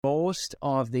most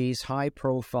of these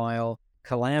high-profile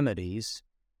calamities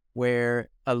where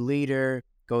a leader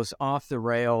goes off the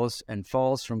rails and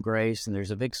falls from grace and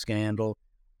there's a big scandal,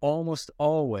 almost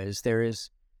always there is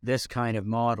this kind of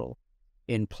model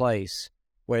in place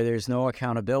where there's no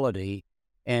accountability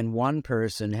and one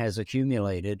person has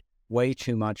accumulated way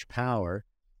too much power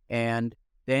and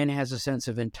then has a sense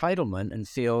of entitlement and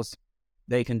feels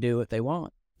they can do what they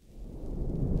want.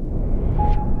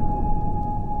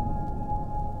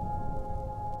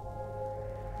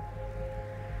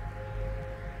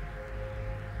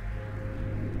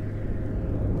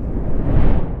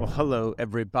 Well, hello,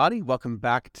 everybody. Welcome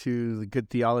back to the Good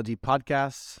Theology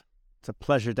Podcast. It's a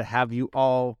pleasure to have you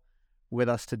all with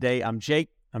us today. I'm Jake.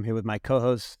 I'm here with my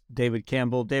co-host, David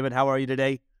Campbell. David, how are you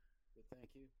today? Good, thank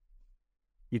you.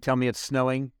 You tell me it's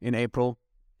snowing in April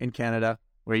in Canada,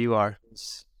 where you are.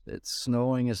 It's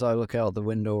snowing as I look out the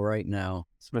window right now.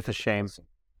 That's a shame.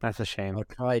 That's a shame. I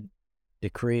tried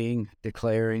decreeing,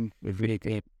 declaring,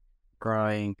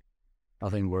 crying,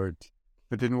 nothing worked.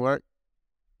 It didn't work?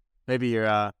 Maybe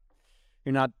you're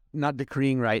not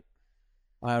decreeing right.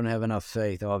 I don't have enough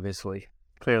faith, obviously.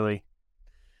 Clearly.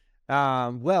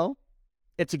 Well,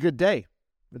 it's a good day.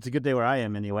 It's a good day where I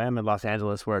am anyway. I'm in Los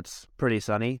Angeles where it's pretty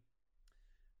sunny.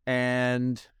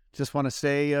 And just want to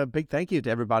say a big thank you to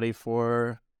everybody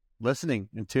for listening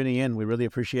and tuning in. We really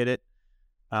appreciate it.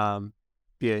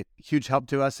 Be a huge help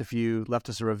to us if you left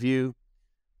us a review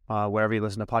wherever you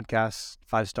listen to podcasts.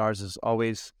 5 stars is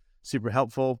always super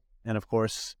helpful. And of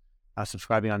course,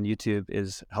 subscribing on YouTube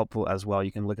is helpful as well.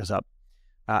 You can look us up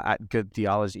at Good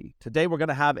Theology. Today, we're going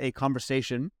to have a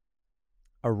conversation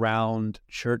around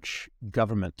church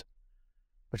government,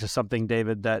 which is something,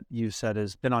 David, that you said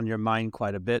has been on your mind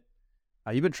quite a bit.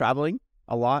 You've been traveling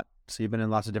a lot, so you've been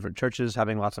in lots of different churches,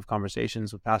 having lots of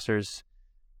conversations with pastors.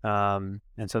 And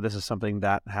so this is something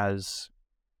that has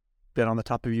been on the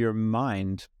top of your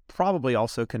mind, probably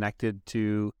also connected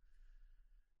to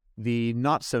the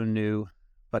not so new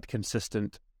but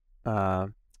consistent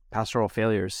pastoral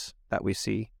failures that we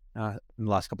see in the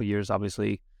last couple of years.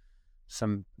 Obviously,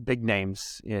 some big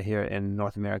names here in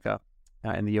North America,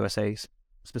 in the USA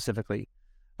specifically,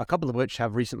 a couple of which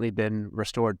have recently been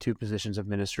restored to positions of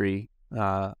ministry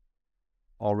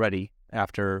already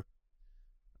after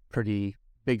pretty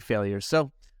big failures.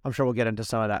 So I'm sure we'll get into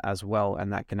some of that as well,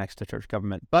 and that connects to church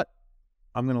government. But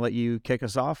I'm going to let you kick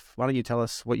us off. Why don't you tell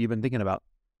us what you've been thinking about?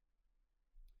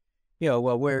 Yeah,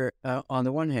 well, we're, on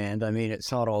the one hand, I mean,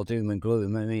 it's not all doom and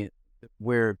gloom. I mean,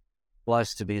 we're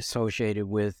blessed to be associated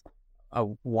with a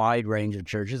wide range of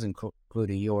churches,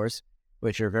 including yours,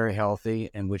 which are very healthy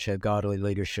and which have godly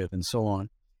leadership and so on.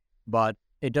 But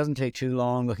it doesn't take too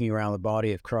long looking around the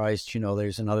body of Christ.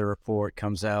 There's another report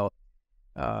comes out,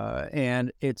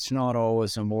 and it's not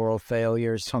always a moral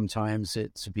failure. Sometimes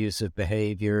it's abusive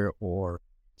behavior or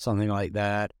something like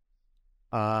that.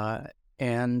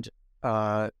 And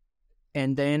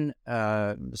then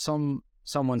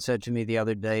someone said to me the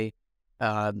other day,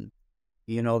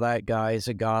 that guy is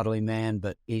a godly man,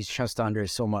 but he's just under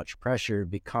so much pressure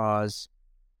because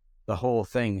the whole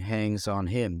thing hangs on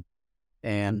him.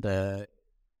 And, there's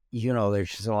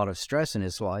just a lot of stress in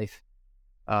his life.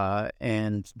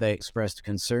 And they expressed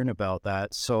concern about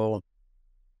that. So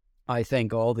I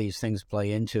think all these things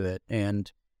play into it. And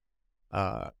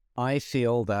I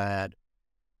feel that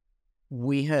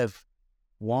we have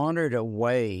wandered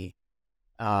away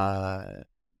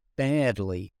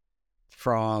badly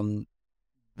from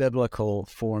biblical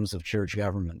forms of church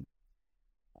government.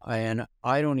 And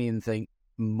I don't even think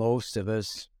most of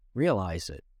us realize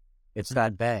it. It's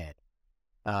that bad.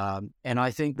 And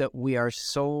I think that we are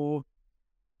so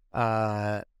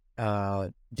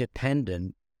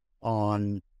dependent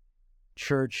on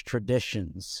church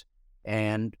traditions.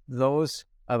 And those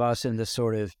of us in this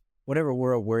sort of whatever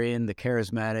world we're in, the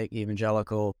charismatic,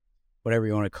 evangelical, whatever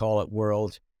you want to call it,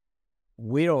 world,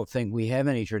 we don't think we have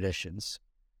any traditions.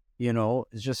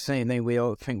 It's just the same thing. We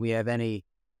don't think we have any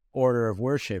order of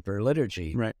worship or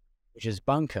liturgy, Right? Which is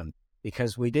bunkum,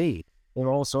 because we do. There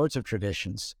are all sorts of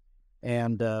traditions.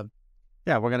 And we're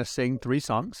going to sing 3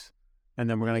 songs, and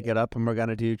then we're going to get up and we're going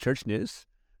to do church news,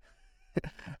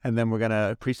 and then we're going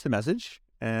to preach the message,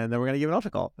 and then we're going to give an altar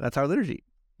call. That's our liturgy.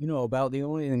 About the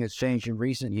only thing that's changed in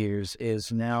recent years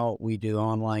is now we do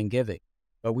online giving,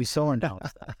 but we still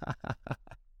announce that.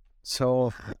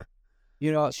 So,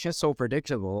 it's just so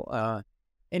predictable.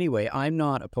 Anyway, I'm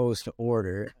not opposed to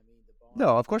order.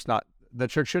 No, of course not. The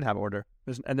church should have order.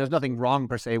 There's nothing wrong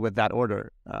per se with that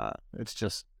order. It's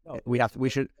just we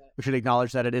should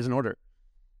acknowledge that it is an order.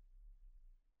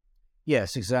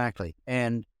 Yes, exactly.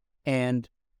 And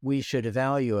we should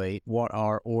evaluate what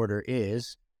our order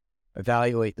is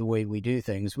evaluate the way we do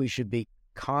things, we should be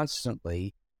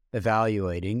constantly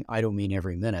evaluating. I don't mean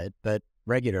every minute, but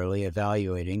regularly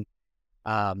evaluating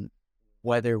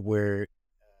whether we're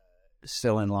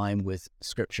still in line with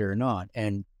Scripture or not.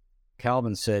 And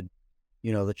Calvin said,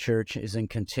 the church is in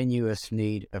continuous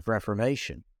need of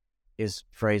reformation. His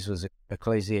phrase was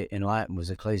ecclesia in Latin was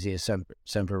ecclesia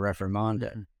semper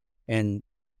reformanda.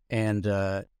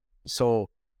 So,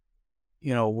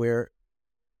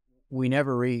 we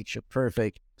never reach a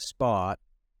perfect spot,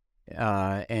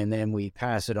 and then we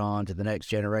pass it on to the next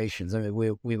generations. I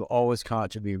mean, we've always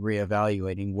got to be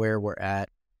reevaluating where we're at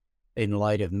in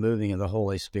light of the moving of the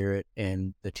Holy Spirit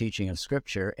and the teaching of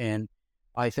Scripture. And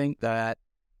I think that,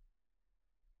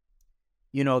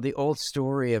 the old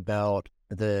story about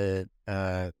the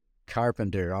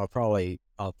carpenter, I'll probably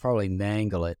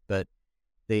mangle it, but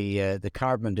the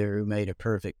carpenter who made a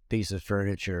perfect piece of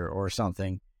furniture or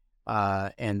something,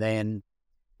 and then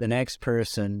the next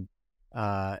person,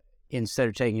 instead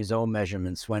of taking his own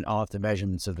measurements, went off the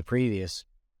measurements of the previous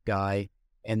guy,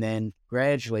 and then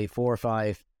gradually 4 or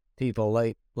 5 people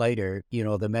later,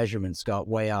 the measurements got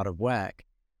way out of whack.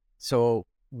 So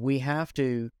we have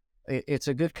to, it's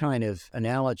a good kind of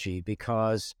analogy,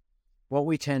 because what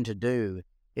we tend to do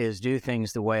is do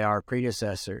things the way our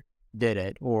predecessor did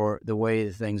it, or the way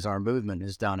the things our movement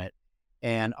has done it.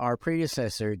 And our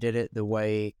predecessor did it the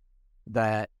way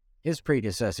that his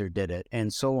predecessor did it,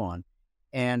 and so on.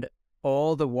 And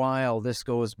all the while, this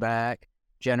goes back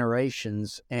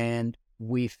generations, and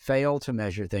we fail to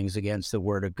measure things against the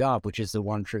Word of God, which is the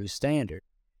one true standard.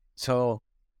 So,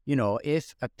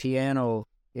 if a piano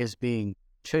is being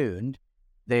tuned,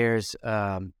 there's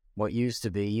what used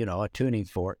to be, a tuning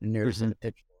fork, and there's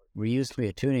we used to be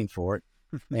a tuning fork,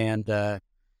 and the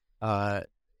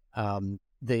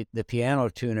piano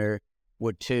tuner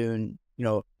would tune.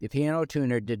 The piano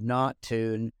tuner did not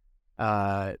tune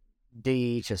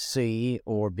D to C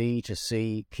or B to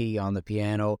C key on the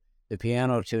piano. The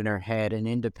piano tuner had an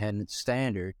independent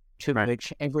standard to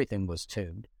which everything was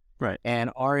tuned. Right.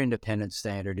 And our independent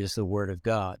standard is the Word of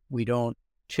God. We don't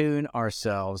tune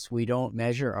ourselves. We don't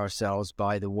measure ourselves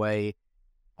by the way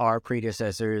our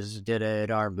predecessors did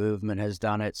it, our movement has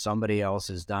done it, somebody else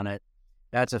has done it.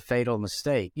 That's a fatal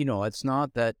mistake. It's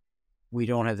not that we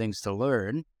don't have things to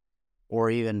learn, or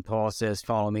even Paul says,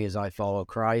 follow me as I follow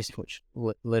Christ, which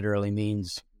literally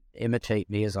means imitate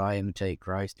me as I imitate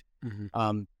Christ.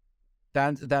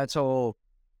 That's all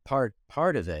part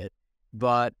of it,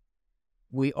 but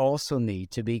we also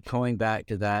need to be going back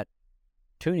to that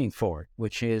tuning fork,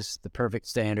 which is the perfect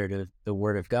standard of the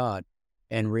Word of God,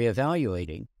 and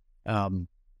reevaluating.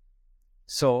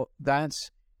 So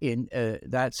that's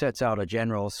that sets out a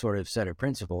general sort of set of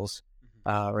principles,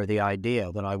 or the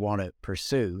idea that I want to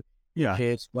pursue. Yeah,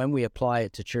 it's when we apply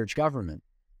it to church government.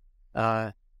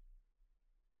 I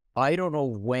don't know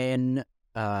when.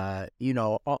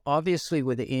 Obviously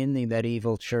within the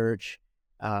medieval church,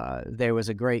 there was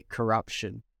a great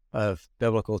corruption of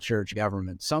biblical church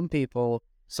government. Some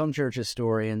church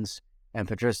historians and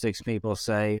patristics people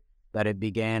say that it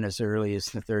began as early as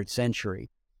the 3rd century.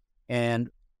 And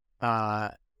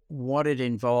what it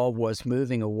involved was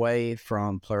moving away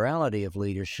from plurality of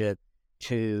leadership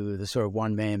to the sort of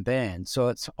one-man band. So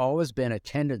it's always been a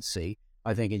tendency,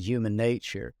 I think, in human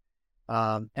nature.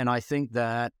 And I think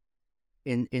that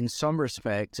in some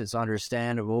respects, it's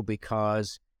understandable,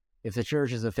 because if the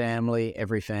church is a family,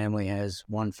 every family has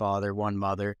one father, one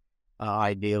mother,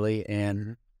 ideally.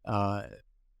 And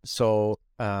so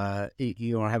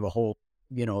you don't have a whole,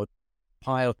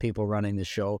 pile of people running the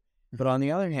show. But on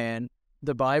the other hand,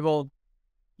 the Bible,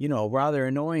 rather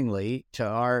annoyingly to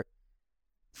our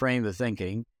frame of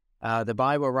thinking, the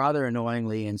Bible rather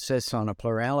annoyingly insists on a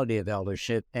plurality of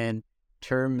eldership and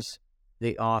terms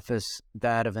the office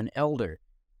that of an elder.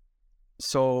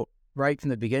 So right from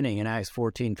the beginning in Acts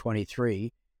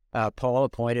 14:23, Paul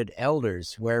appointed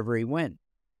elders wherever he went.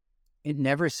 It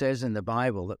never says in the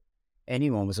Bible that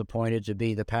anyone was appointed to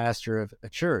be the pastor of a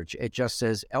church. It just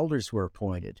says elders were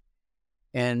appointed.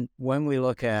 And when we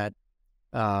look at,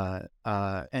 and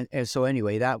so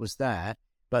anyway, that was that.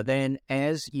 But then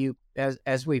as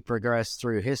we progress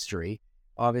through history,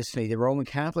 obviously the Roman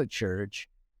Catholic Church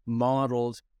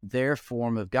modeled their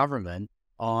form of government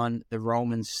on the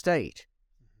Roman state.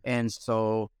 And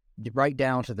so right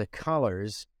down to the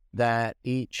colors that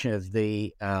each of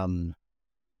the, the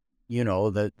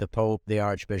Pope, the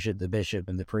Archbishop, the Bishop,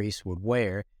 and the priest would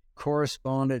wear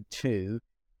corresponded to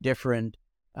different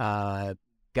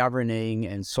governing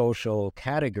and social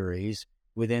categories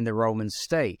within the Roman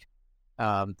state.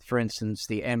 For instance,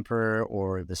 the emperor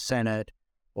or the Senate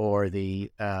or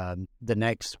the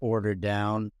next order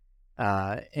down,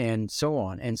 and so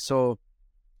on. And so,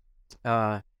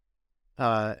 uh,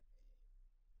 uh,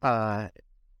 uh,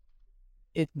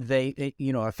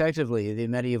 effectively, the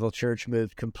medieval church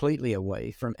moved completely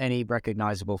away from any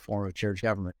recognizable form of church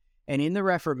government. And in the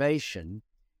Reformation,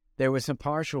 there was some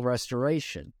partial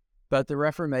restoration, but the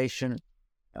Reformation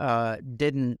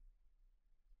didn't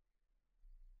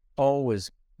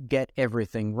always get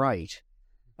everything right.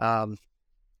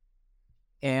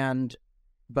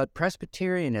 But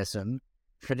Presbyterianism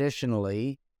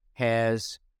traditionally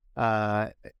has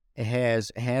had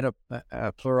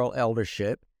a plural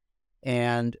eldership,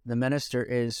 and the minister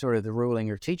is sort of the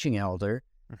ruling or teaching elder,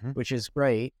 which is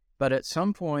great. But at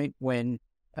some point, when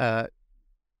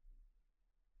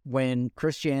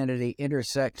Christianity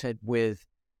intersected with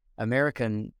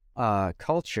American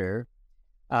culture,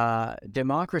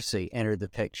 democracy entered the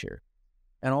picture,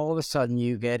 and all of a sudden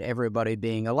you get everybody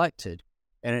being elected,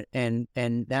 and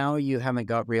now you haven't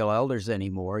got real elders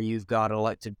anymore. You've got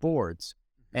elected boards,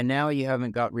 and now you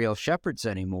haven't got real shepherds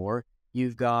anymore.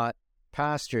 You've got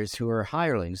pastors who are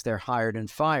hirelings. They're hired and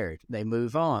fired. They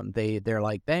move on. They're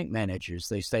like bank managers.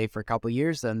 They stay for a couple of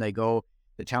years, then they go.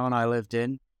 The town I lived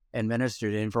in and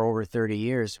ministered in for over 30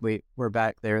 years. We're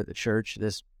back there at the church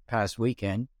this past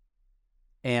weekend,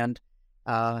 and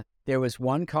there was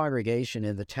one congregation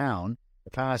in the town.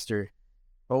 The pastor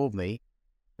told me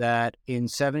that in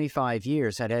 75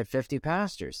 years had 50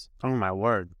 pastors. Oh, my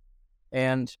word.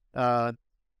 And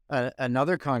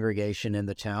another congregation in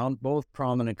the town, both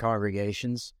prominent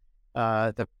congregations,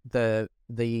 the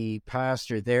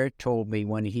pastor there told me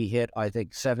when he hit, I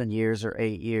think, 7 years or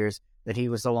 8 years, that he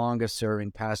was the longest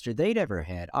serving pastor they'd ever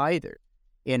had either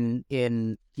in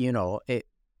 80,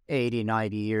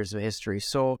 90 years of history.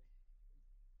 So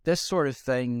this sort of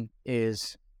thing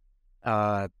is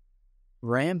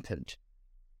rampant.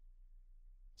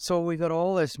 So we got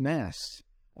all this mess.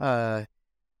 And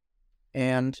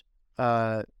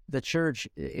the church,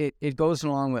 it goes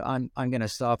along with, I'm going to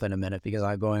stop in a minute because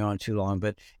I'm going on too long,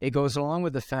 but it goes along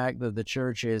with the fact that the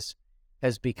church has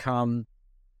become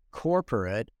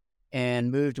corporate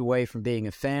and moved away from being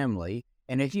a family.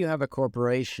 And if you have a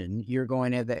corporation, you're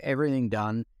going to have everything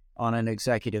done on an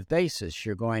executive basis.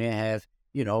 You're going to have,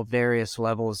 various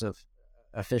levels of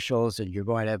officials, and you're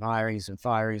going to have hirings and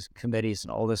firings, committees,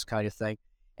 and all this kind of thing.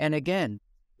 And again,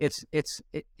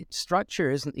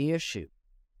 structure isn't the issue.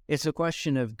 It's a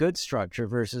question of good structure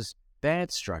versus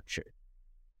bad structure.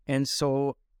 And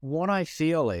so what I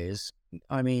feel is,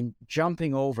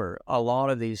 jumping over a lot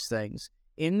of these things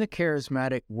in the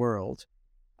charismatic world,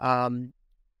 in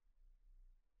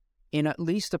at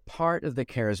least a part of the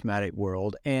charismatic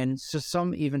world, and to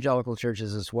some evangelical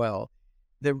churches as well,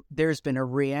 there's been a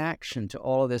reaction to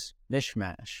all of this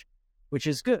mishmash, which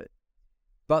is good.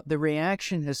 But the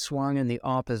reaction has swung in the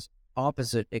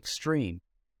opposite extreme.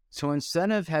 So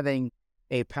instead of having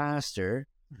a pastor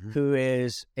who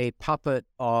is a puppet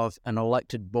of an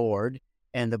elected board,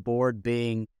 and the board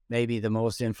being maybe the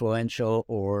most influential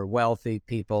or wealthy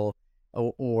people,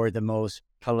 or the most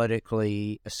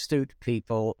politically astute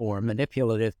people or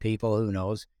manipulative people, who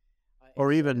knows.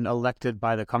 Or even elected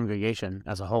by the congregation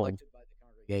as a whole.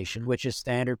 Which is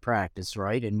standard practice,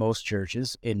 right, in most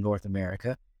churches in North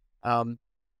America.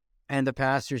 And the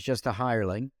pastor's just a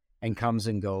hireling and comes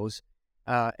and goes.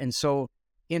 And so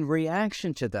in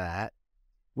reaction to that,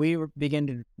 we begin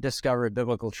to discover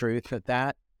biblical truth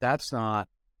that that's not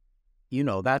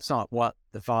what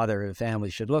the father of the family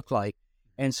should look like.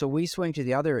 And so we swing to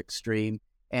the other extreme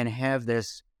and have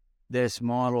this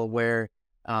model where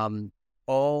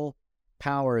all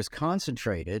power is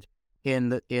concentrated in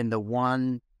the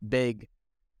one big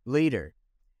leader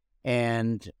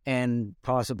and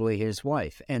possibly his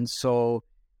wife. And so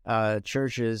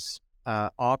churches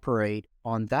operate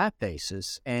on that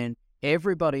basis, and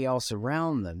everybody else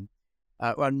around them,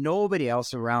 nobody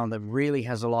else around them really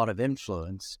has a lot of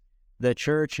influence. The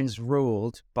church is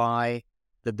ruled by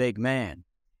the big man.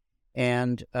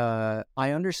 And I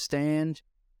understand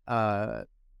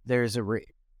there's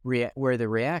where the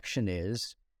reaction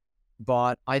is,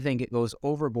 but I think it goes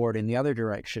overboard in the other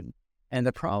direction. And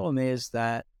the problem is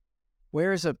that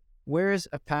whereas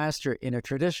a pastor in a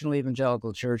traditional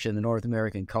evangelical church in the North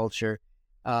American culture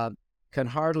can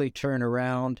hardly turn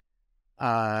around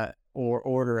or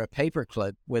order a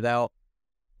paperclip without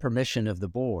permission of the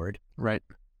board. Right.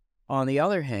 On the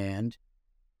other hand,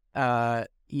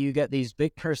 you get these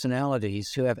big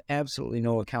personalities who have absolutely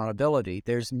no accountability.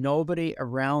 There's nobody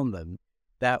around them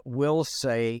that will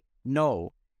say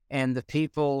no. And the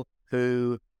people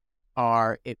who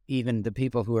are, even the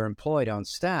people who are employed on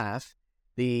staff,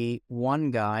 the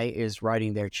one guy is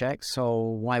writing their checks, so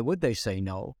why would they say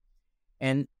no?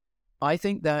 And I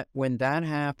think that when that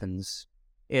happens,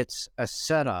 it's a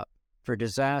setup for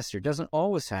disaster. It doesn't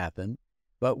always happen,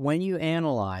 but when you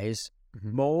analyze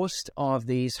most of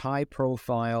these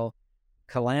high-profile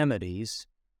calamities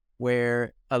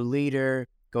where a leader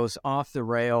goes off the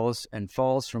rails and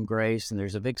falls from grace and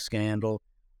there's a big scandal,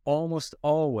 almost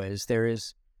always there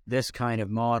is this kind of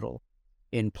model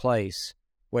in place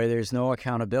where there's no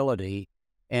accountability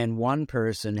and one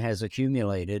person has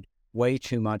accumulated way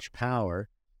too much power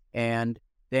and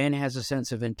then has a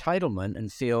sense of entitlement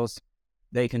and feels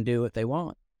they can do what they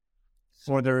want.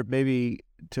 Or there maybe,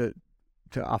 to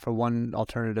offer one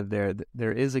alternative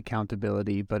there is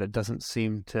accountability, but it doesn't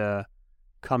seem to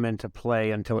come into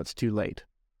play until it's too late.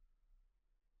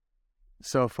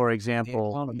 So, for example...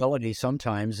 accountability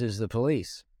sometimes is the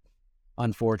police,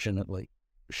 unfortunately.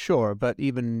 Sure, but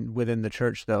even within the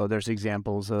church, though, there's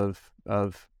examples of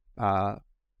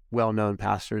well-known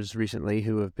pastors recently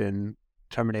who have been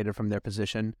terminated from their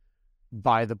position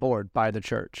by the board, by the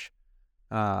church,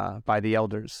 by the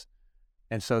elders.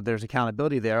 And so there's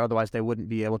accountability there, otherwise they wouldn't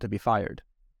be able to be fired.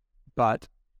 But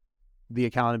the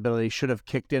accountability should have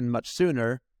kicked in much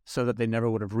sooner so that they never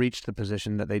would have reached the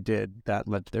position that they did that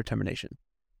led to their termination.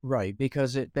 Right,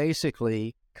 because it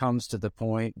basically comes to the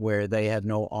point where they had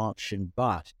no option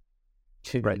but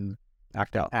to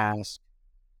act out, ask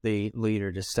the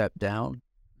leader to step down.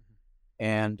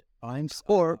 And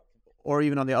or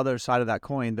even on the other side of that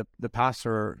coin, the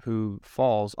pastor who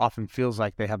falls often feels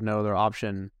like they have no other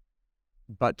option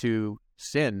but to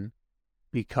sin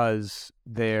because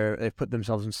they've put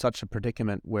themselves in such a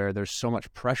predicament where there's so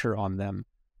much pressure on them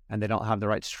and they don't have the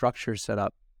right structure set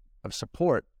up of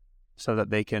support so that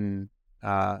they can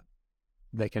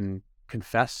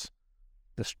confess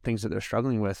the things that they're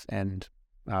struggling with and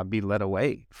be led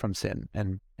away from sin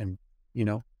and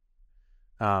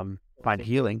find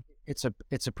healing. It's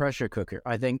a pressure cooker.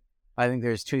 I think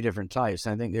there's two different types.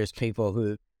 I think there's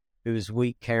people whose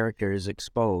weak character is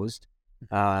exposed,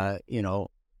 by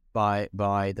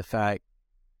the fact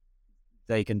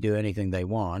they can do anything they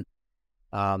want.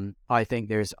 I think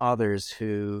there's others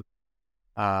who,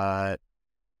 in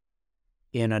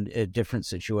a different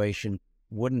situation,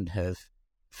 wouldn't have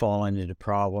fallen into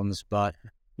problems, but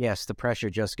yes, the pressure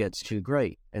just gets too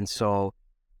great, and so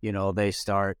they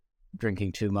start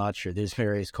drinking too much, or there's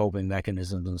various coping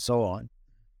mechanisms and so on,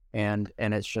 and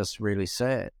it's just really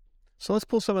sad. So let's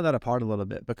pull some of that apart a little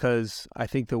bit, because I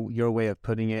think your way of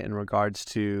putting it in regards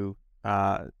to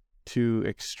two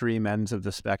extreme ends of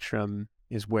the spectrum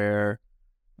is where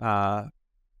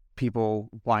people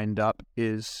wind up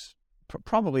is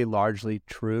probably largely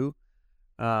true.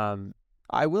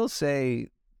 I will say,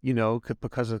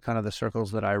 because of kind of the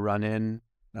circles that I run in,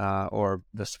 or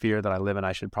the sphere that I live in,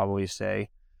 I should probably say,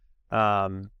 I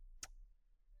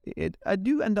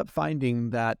do end up finding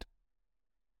that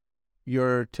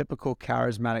your typical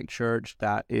charismatic church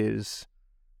that is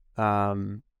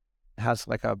has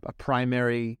like a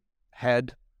primary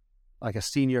head, like a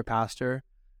senior pastor,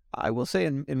 I will say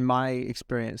in my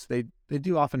experience, they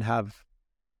do often have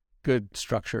good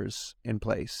structures in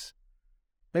place.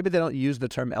 Maybe they don't use the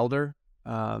term elder,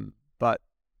 but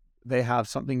they have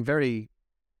something very,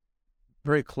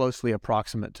 very closely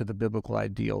approximate to the biblical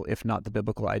ideal, if not the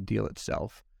biblical ideal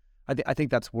itself. I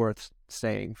think that's worth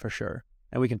saying for sure,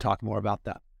 and we can talk more about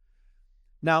that.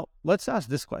 Now, let's ask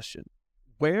this question.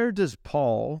 Where does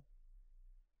Paul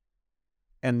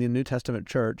and the New Testament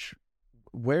church,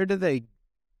 where do they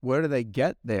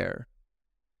get their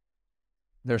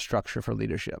structure for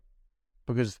leadership?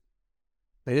 Because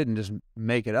they didn't just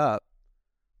make it up.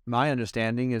 My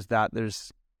understanding is that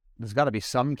there's got to be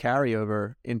some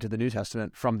carryover into the New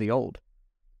Testament from the Old.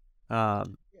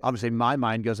 Obviously, my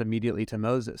mind goes immediately to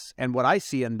Moses, and what I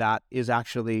see in that is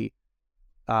actually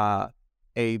a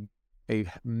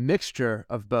mixture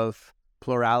of both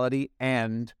plurality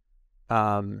and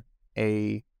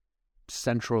a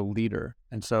central leader.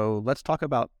 And so let's talk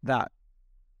about that.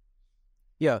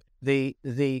 Yeah,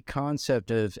 the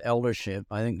concept of eldership,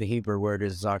 I think the Hebrew word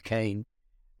is zarkain,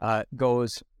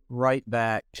 goes right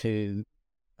back to,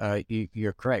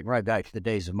 you're correct, right back to the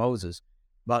days of Moses.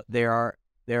 But there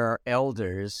are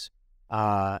elders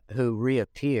who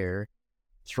reappear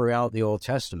throughout the Old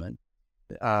Testament,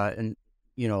 and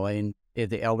in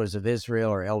the elders of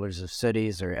Israel, or elders of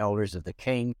cities, or elders of the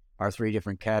king are three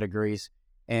different categories,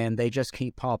 and they just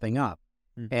keep popping up.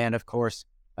 Mm-hmm. And of course,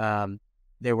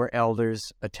 there were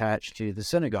elders attached to the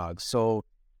synagogues, so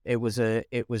it was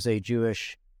a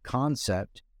Jewish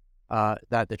concept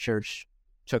that the church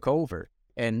took over,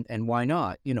 and why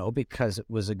not? Because it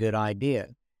was a good idea.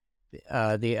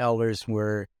 The elders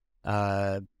were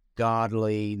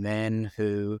godly men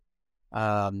who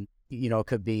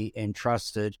could be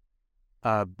entrusted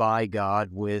by God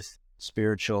with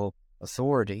spiritual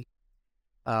authority.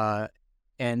 And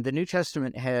the New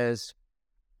Testament has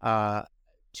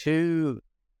two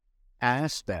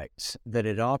aspects that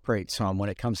it operates on when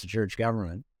it comes to church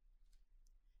government.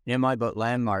 In my book,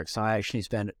 Landmarks, I actually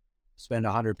spend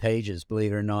 100 pages,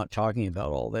 believe it or not, talking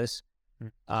about all this.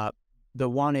 The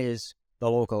one is the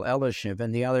local eldership,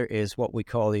 and the other is what we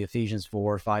call the Ephesians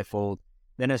 4 fivefold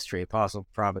ministry: apostle,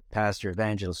 prophet, pastor,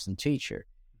 evangelist, and teacher.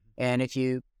 And if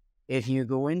you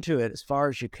go into it as far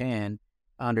as you can,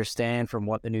 understand from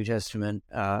what the New Testament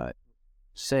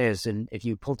says, and if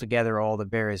you pull together all the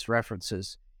various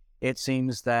references, it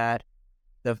seems that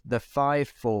the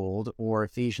fivefold, or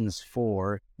Ephesians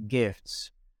 4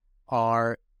 gifts,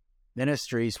 are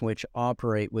ministries which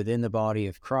operate within the body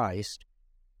of Christ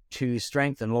to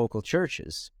strengthen local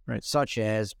churches, right, such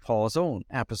as Paul's own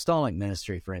apostolic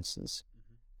ministry, for instance.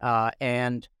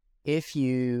 And if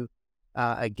you,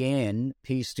 again,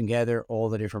 piece together all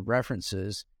the different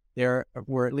references, there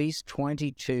were at least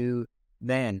 22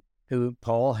 men who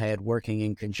Paul had working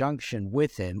in conjunction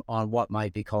with him on what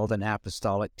might be called an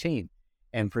apostolic team.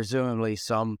 And presumably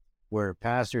some were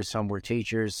pastors, some were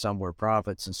teachers, some were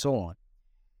prophets, and so on.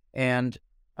 And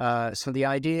so the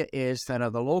idea is that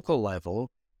at the local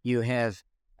level, you have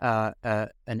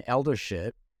an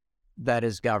eldership that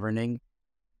is governing,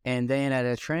 and then at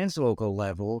a translocal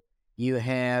level, you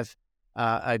have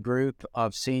a group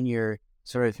of senior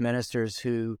sort of ministers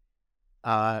who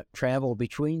travel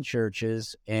between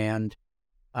churches and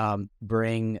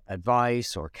bring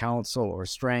advice or counsel or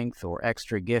strength or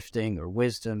extra gifting or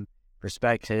wisdom,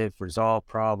 perspective, resolve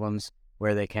problems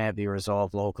where they can't be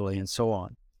resolved locally, and so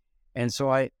on. And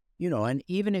so and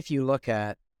even if you look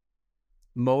at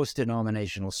most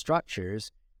denominational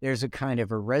structures, there's a kind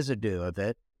of a residue of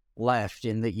it left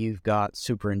in that you've got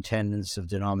superintendents of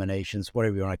denominations,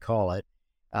 whatever you want to call it,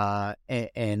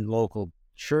 and local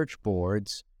church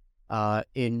boards.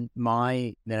 In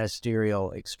my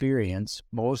ministerial experience,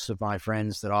 most of my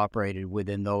friends that operated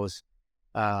within those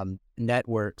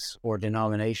networks or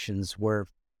denominations were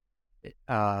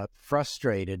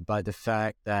frustrated by the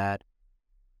fact that,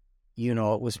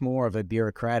 it was more of a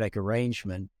bureaucratic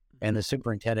arrangement, and the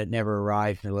superintendent never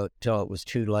arrived until it was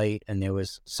too late, and there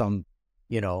was some,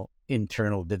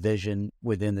 internal division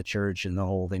within the church, and the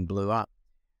whole thing blew up.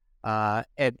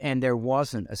 And there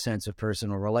wasn't a sense of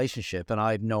personal relationship. And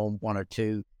I've known one or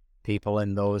two people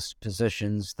in those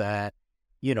positions that,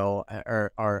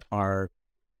 are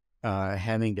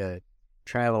having to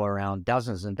travel around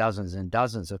dozens and dozens and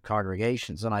dozens of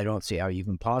congregations. And I don't see how you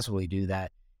can possibly do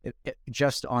that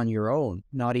just on your own,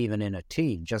 not even in a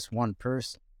team, just one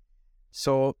person.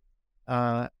 So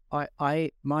my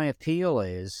appeal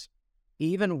is,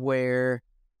 even where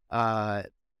my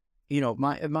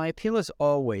appeal is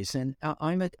always, and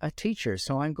I'm a teacher,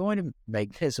 so I'm going to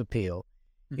make this appeal,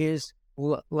 is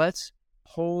let's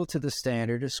hold to the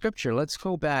standard of Scripture. Let's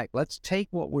go back. Let's take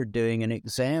what we're doing and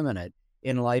examine it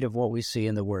in light of what we see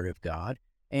in the Word of God.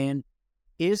 And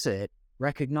is it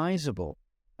recognizable?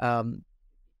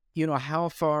 How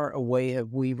far away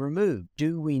have we removed?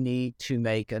 Do we need to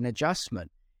make an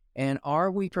adjustment? And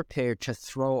are we prepared to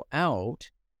throw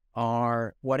out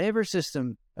our whatever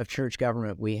system of church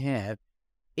government we have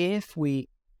if we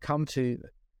come to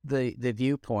the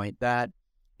viewpoint that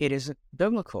it isn't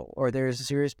biblical, or there's a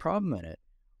serious problem in it?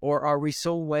 Or are we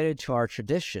so wedded to our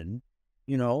tradition,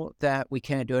 that we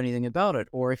can't do anything about it?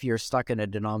 Or if you're stuck in a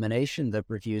denomination that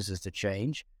refuses to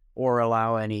change or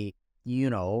allow any,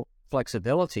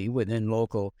 flexibility within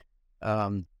local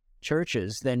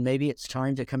churches, then maybe it's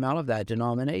time to come out of that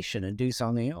denomination and do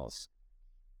something else.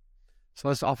 So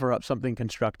let's offer up something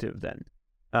constructive then,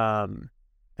 and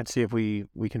see if we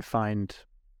can find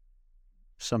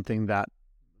something that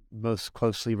most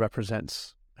closely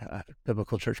represents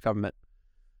biblical church government.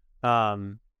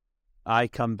 I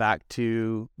come back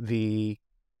to the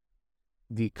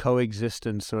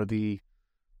coexistence, or the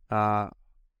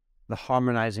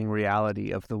harmonizing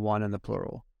reality of the one and the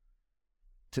plural.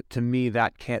 To me,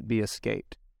 that can't be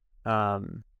escaped.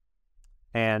 And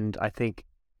I think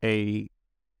a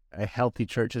healthy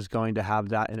church is going to have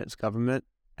that in its government,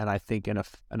 and I think an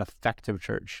effective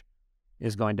church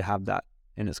is going to have that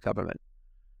in its government.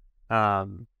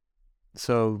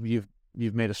 So you've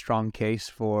made a strong case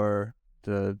for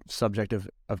the subject of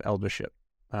eldership,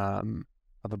 of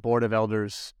a board of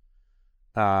elders,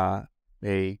 a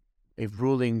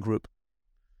ruling group.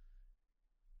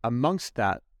 Amongst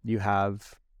that, you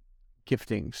have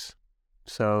giftings.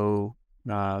 So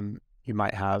you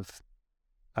might have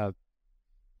a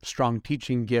strong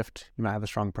teaching gift. You might have a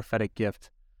strong prophetic gift,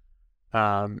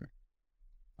 a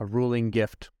a ruling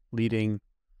gift leading,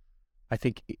 I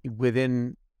think,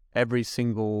 within every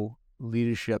single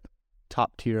leadership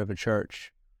top tier of a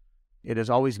church. It is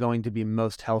always going to be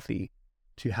most healthy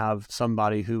to have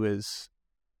somebody who is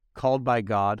called by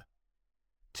God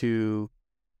to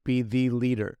be the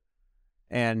leader.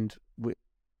 And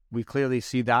we clearly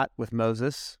see that with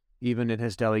Moses, even in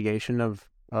his delegation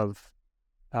of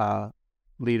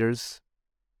leaders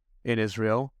in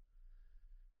Israel.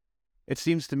 It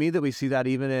seems to me that we see that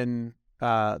even in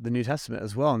the New Testament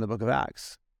as well, in the book of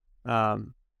Acts.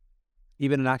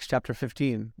 Even in Acts chapter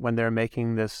 15, when they're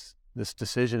making this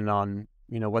decision on,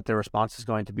 what their response is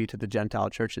going to be to the Gentile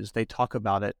churches, they talk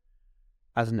about it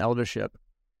as an eldership.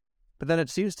 But then it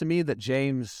seems to me that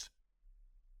James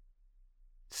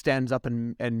stands up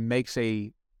and makes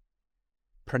a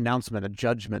pronouncement, a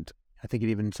judgment. I think it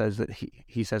even says that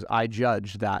he says, I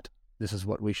judge that this is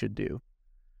what we should do.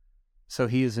 So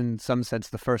he is in some sense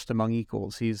the first among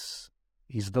equals. He's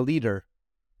the leader,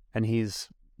 and he's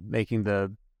making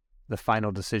the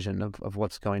final decision of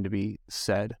what's going to be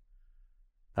said.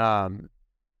 Paul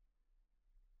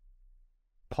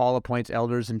appoints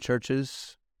elders in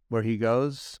churches where he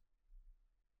goes,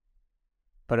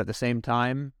 but at the same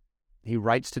time, he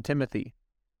writes to Timothy.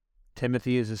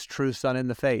 Timothy is his true son in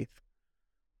the faith.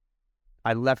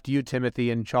 I left you,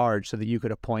 Timothy, in charge so that you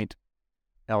could appoint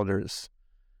elders.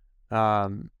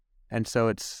 And so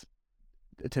it's,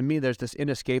 to me, there's this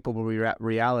inescapable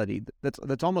reality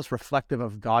that's almost reflective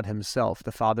of God himself,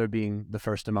 the Father being the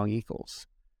first among equals,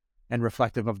 and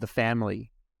reflective of the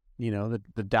family.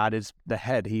 The dad is the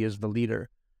head, he is the leader.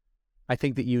 I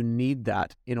think that you need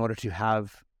that in order to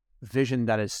have vision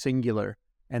that is singular,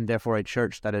 and therefore a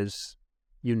church that is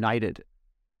united.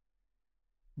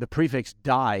 The prefix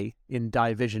 "die" in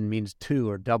division means two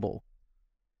or double.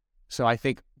 So I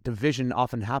think division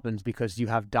often happens because you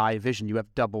have division, you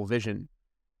have double vision.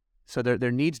 So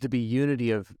there needs to be unity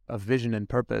of vision and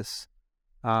purpose.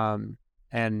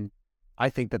 And I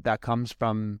think that comes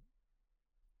from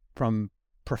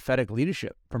prophetic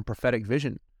leadership, from prophetic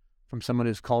vision, from someone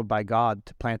who's called by God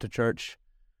to plant a church,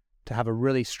 to have a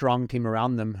really strong team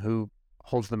around them who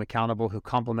holds them accountable, who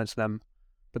complements them.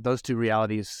 But those two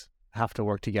realities have to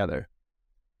work together.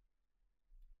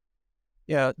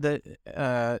 Yeah,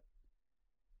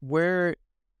 where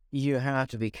you have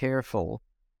to be careful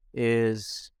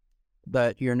is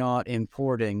that you're not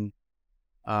importing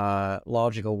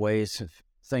logical ways of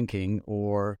thinking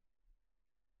or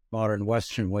modern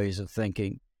Western ways of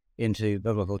thinking into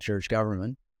biblical church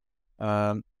government.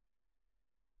 And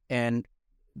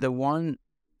the one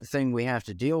thing we have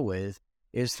to deal with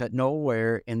is that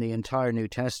nowhere in the entire New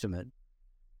Testament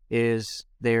is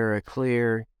there a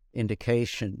clear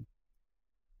indication,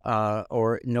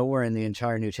 or nowhere in the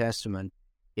entire New Testament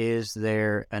is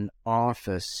there an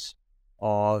office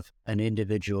of an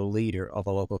individual leader of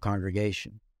a local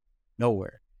congregation.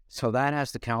 Nowhere. So that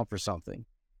has to count for something.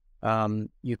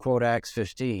 You quote Acts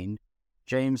 15.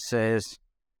 James says,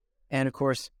 and of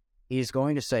course, he's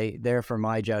going to say, therefore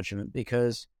my judgment,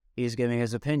 because he's giving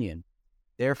his opinion.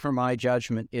 Therefore my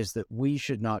judgment is that we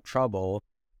should not trouble,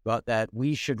 but that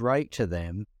we should write to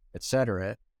them,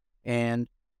 etc. And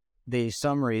the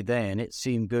summary then, it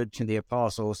seemed good to the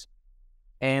apostles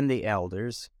and the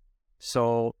elders.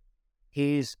 So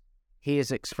he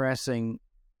is expressing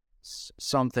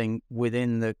something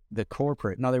within the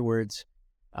corporate. In other words,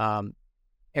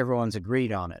 everyone's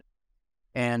agreed on it.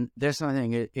 And this, I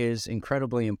think, is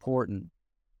incredibly important,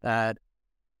 that,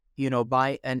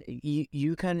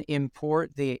 you can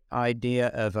import the idea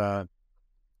of a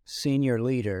senior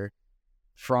leader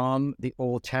from the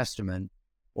Old Testament,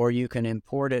 or you can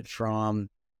import it from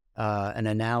an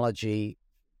analogy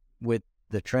with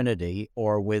the Trinity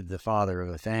or with the father of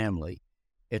a family.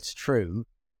 It's true.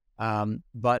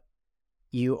 But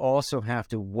you also have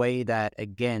to weigh that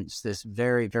against this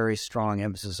very, very strong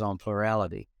emphasis on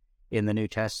plurality in the New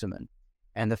Testament,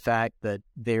 and the fact that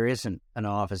there isn't an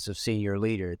office of senior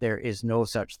leader. There is no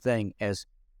such thing as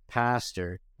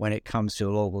pastor when it comes to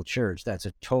a local church. That's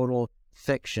a total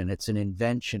fiction. It's an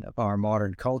invention of our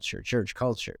modern culture, church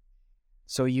culture.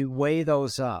 So you weigh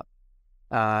those up,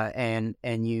 and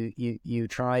you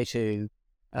try to,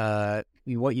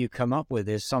 what you come up with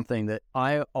is something that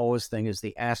I always think is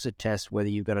the acid test whether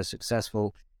you've got a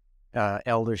successful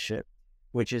eldership,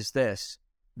 which is this,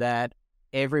 that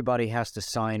everybody has to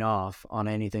sign off on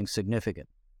anything significant.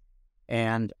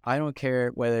 And I don't care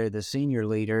whether the senior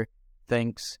leader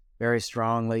thinks very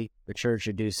strongly the church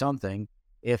should do something.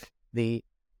 If the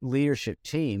leadership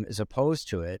team is opposed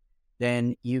to it,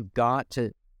 then you've got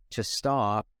to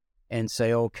stop and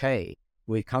say, okay,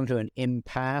 we've come to an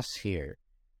impasse here.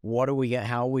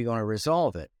 how are we going to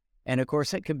resolve it? And of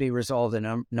course, it can be resolved in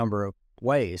a number of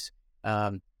ways.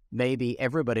 Maybe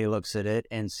everybody looks at it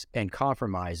and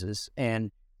compromises,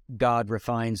 and God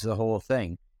refines the whole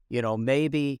thing.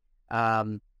 Maybe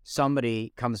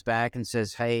somebody comes back and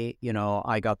says, "Hey,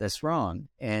 I got this wrong,"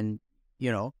 and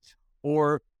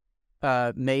or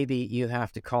maybe you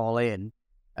have to call in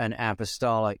an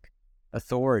apostolic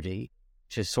authority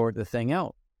to sort the thing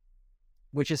out,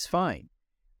 which is fine.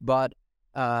 But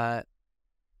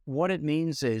what it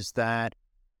means is that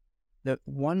the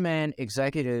one-man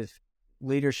executive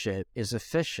leadership is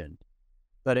efficient,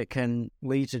 but it can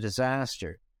lead to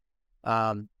disaster.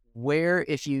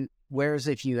 Whereas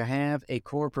if you have a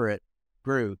corporate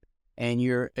group and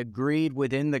you're agreed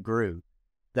within the group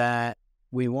that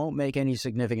we won't make any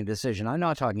significant decision. I'm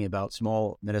not talking about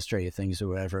small administrative things or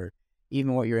whatever,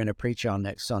 even what you're going to preach on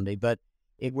next Sunday, but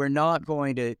we're not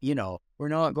going to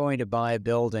buy a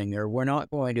building, or we're not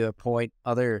going to appoint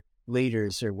other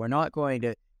leaders, or we're not going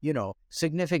to,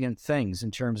 significant things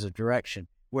in terms of direction.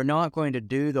 We're not going to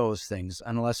do those things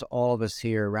unless all of us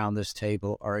here around this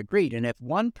table are agreed. And if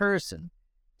one person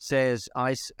says,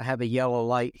 I have a yellow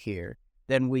light here,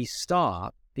 then we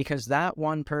stop, because that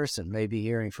one person may be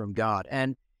hearing from God.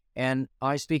 And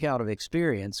I speak out of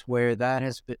experience where that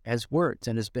has worked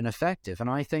and has been effective. And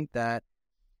I think that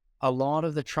a lot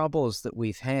of the troubles that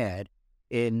we've had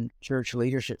in church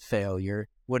leadership failure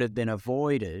would have been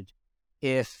avoided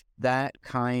if that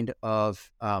kind of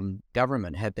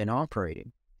government had been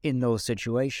operating in those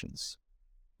situations.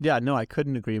 Yeah, no, I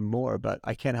couldn't agree more, but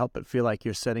I can't help but feel like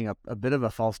you're setting up a bit of a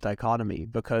false dichotomy,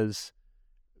 because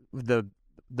the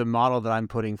model that I'm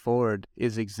putting forward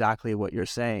is exactly what you're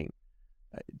saying.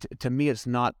 To me, it's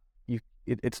not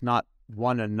it's not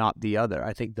one and not the other.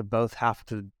 I think they both have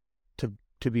to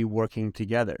be working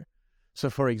together.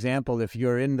 So, for example, if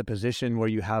you're in the position where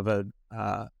you have a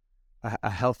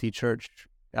healthy church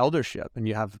eldership and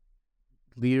you have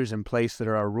leaders in place that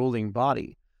are a ruling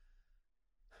body,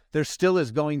 there still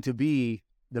is going to be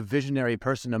the visionary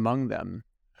person among them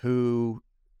who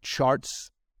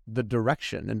charts the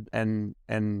direction and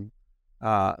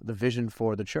the vision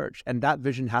for the church, and that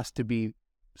vision has to be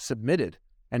submitted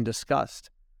and discussed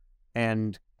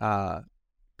and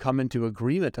come into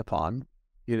agreement upon,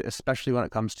 especially when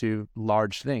it comes to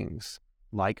large things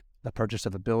like the purchase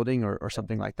of a building or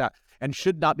something like that, and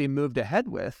should not be moved ahead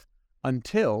with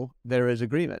until there is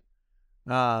agreement.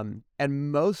 And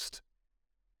most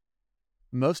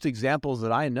examples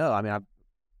that I know, I mean,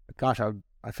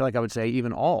 I feel like I would say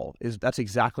even all, that's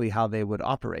exactly how they would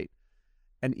operate.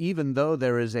 And even though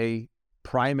there is a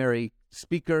primary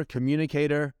speaker,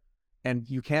 communicator, and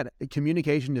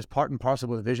communication is part and parcel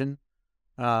with vision.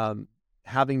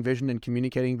 Having vision and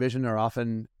communicating vision are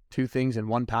often two things in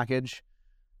one package.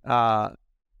 You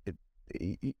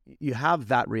have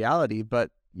that reality, but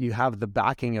you have the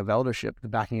backing of eldership, the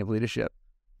backing of leadership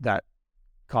that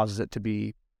causes it to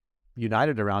be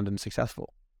united around and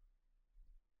successful.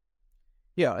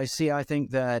 Yeah, I think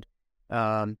that,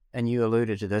 and you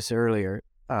alluded to this earlier,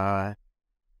 we've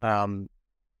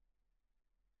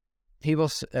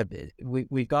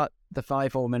got the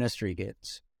fivefold ministry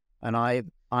gifts, and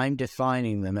I'm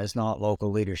defining them as not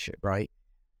local leadership, right?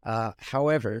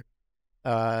 However,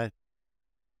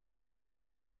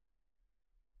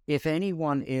 if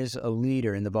anyone is a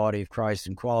leader in the body of Christ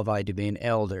and qualified to be an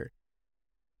elder,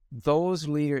 those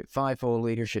fivefold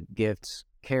leadership gifts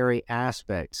carry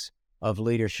aspects of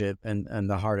leadership and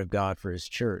the heart of God for his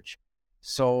church.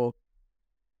 So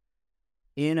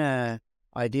in a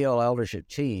ideal eldership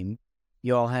team,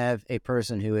 you'll have a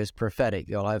person who is prophetic.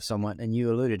 You'll have someone, and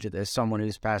you alluded to this, someone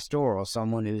who's pastoral,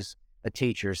 someone who's a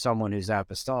teacher, someone who's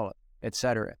apostolic,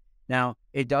 etc. Now,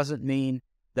 it doesn't mean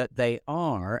that they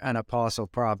are an apostle,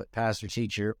 prophet, pastor,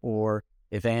 teacher, or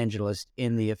evangelist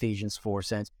in the Ephesians 4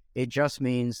 sense. It just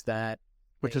means that...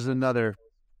 Which is another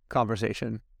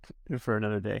conversation for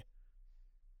another day.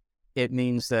 It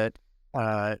means that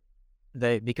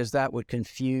because that would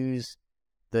confuse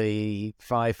the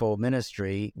fivefold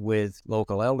ministry with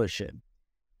local eldership.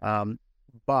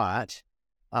 But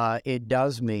it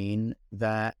does mean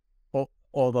that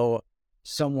although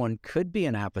someone could be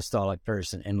an apostolic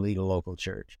person and lead a local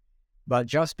church, but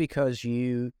just because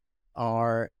you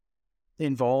are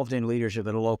involved in leadership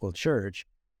at a local church,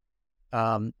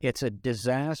 it's a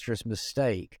disastrous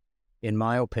mistake, in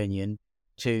my opinion,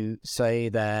 to say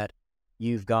that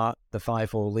you've got the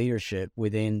fivefold leadership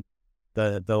within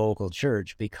the local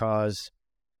church, because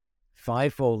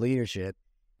fivefold leadership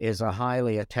is a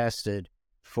highly attested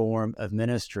form of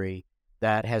ministry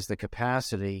that has the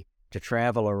capacity to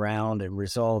travel around and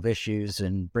resolve issues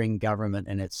and bring government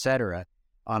and etc.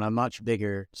 on a much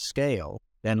bigger scale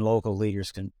than local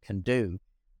leaders can do.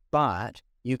 But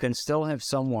you can still have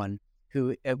someone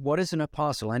who, what is an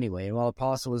apostle anyway? Well,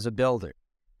 apostle is a builder.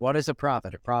 What is a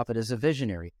prophet? A prophet is a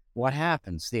visionary. What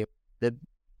happens? The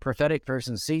prophetic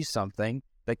person sees something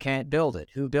but can't build it.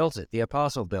 Who builds it? The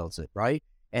apostle builds it, right?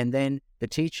 And then the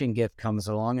teaching gift comes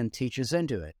along and teaches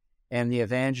into it. And the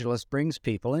evangelist brings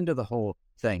people into the whole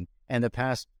thing. And the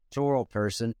pastoral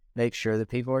person makes sure that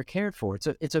people are cared for.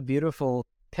 It's a beautiful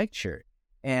picture.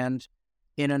 And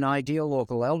in an ideal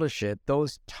local eldership,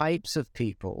 those types of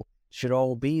people should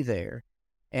all be there.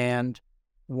 And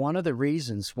one of the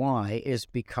reasons why is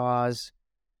because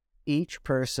each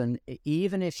person,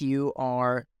 even if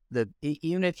you're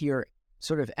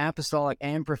sort of apostolic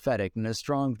and prophetic and a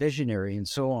strong visionary and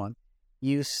so on,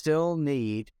 you still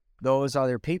need those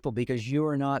other people because you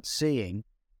are not seeing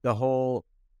the whole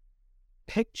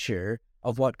picture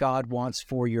of what God wants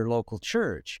for your local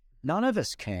church. None of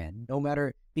us can, no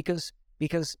matter, because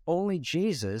only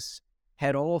Jesus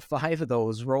had all 5 of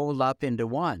those rolled up into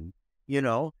one,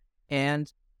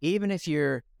 and even if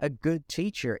you're a good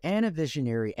teacher and a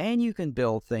visionary and you can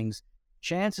build things,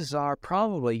 chances are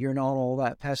probably you're not all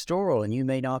that pastoral and you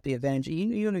may not be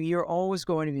evangelical. You're always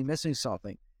going to be missing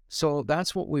something. So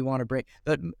that's what we want to bring.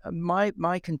 But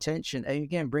my contention, and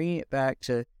again, bringing it back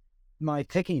to my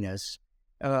pickiness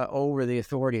over the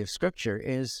authority of Scripture,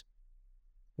 is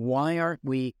why aren't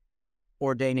we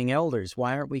ordaining elders?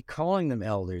 Why aren't we calling them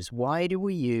elders? Why do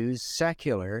we use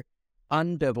secular,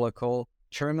 unbiblical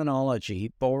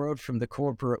terminology borrowed from the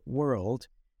corporate world,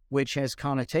 which has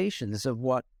connotations of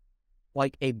what,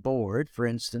 like a board, for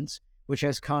instance, which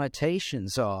has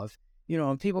connotations of,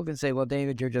 and people can say, well,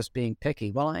 David, you're just being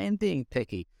picky. Well, I am being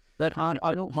picky, but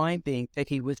I don't mind being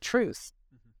picky with truth,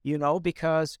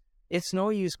 because it's no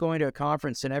use going to a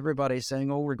conference and everybody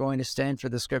saying, oh, we're going to stand for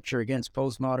the Scripture against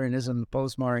postmodernism,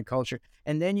 postmodern culture.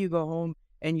 And then you go home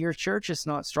and your church is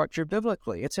not structured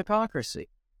biblically. It's hypocrisy.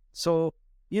 So,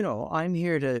 I'm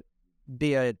here to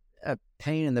be a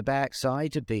pain in the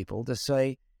backside to people to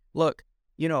say, look,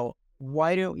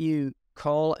 why don't you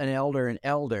call an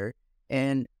elder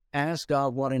and ask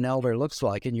God what an elder looks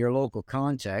like in your local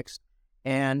context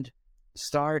and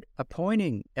start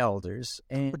appointing elders.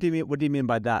 And what do you mean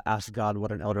by that? Ask God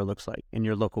what an elder looks like in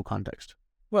your local context.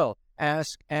 Well,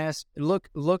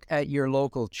 look at your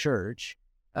local church.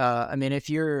 If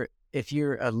you're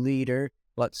a leader,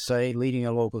 let's say leading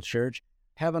a local church,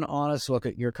 have an honest look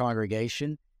at your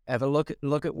congregation. Have a look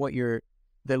at what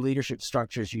the leadership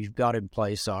structures you've got in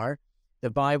place are. The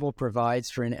Bible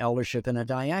provides for an eldership and a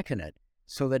diaconate.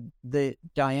 So that the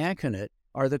diaconate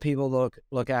are the people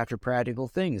look after practical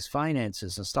things,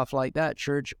 finances and stuff like that,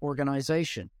 church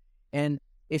organization. And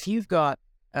if you've got,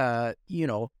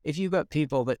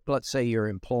 people that, let's say, you're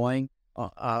employing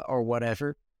or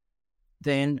whatever,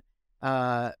 then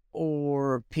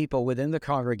or people within the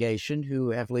congregation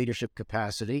who have leadership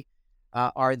capacity,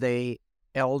 are they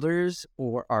elders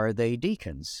or are they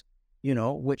deacons?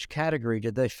 Which category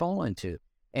did they fall into?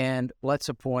 And let's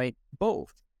appoint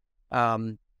both.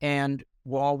 And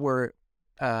while we're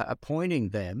appointing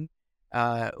them,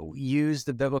 use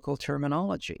the biblical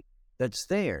terminology that's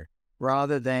there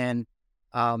rather than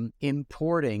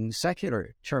importing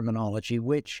secular terminology,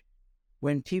 which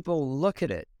when people look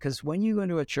at it, because when you go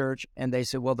into a church and they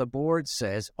say, well, the board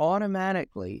says,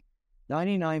 automatically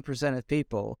 99% of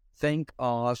people think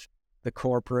of the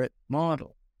corporate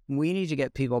model. We need to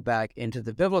get people back into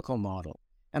the biblical model.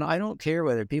 And I don't care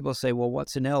whether people say, well,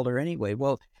 what's an elder anyway?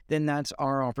 Well, then that's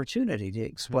our opportunity to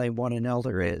explain what an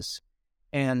elder is.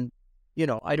 And,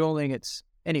 I don't think it's,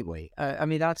 anyway,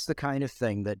 that's the kind of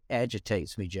thing that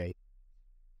agitates me, Jay.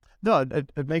 No,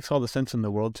 it makes all the sense in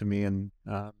the world to me. And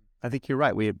I think you're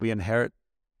right. We inherit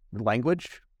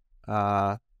language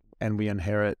and we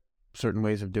inherit certain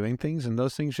ways of doing things, and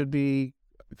those things should be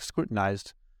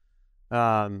scrutinized.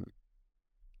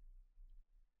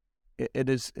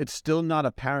 It's still not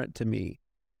apparent to me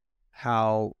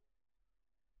how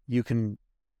and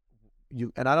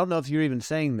I don't know if you're even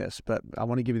saying this, but I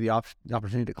want to give you the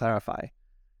opportunity to clarify.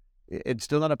 It's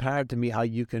still not apparent to me how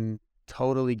you can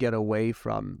totally get away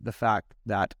from the fact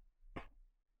that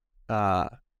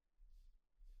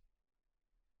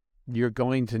you're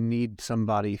going to need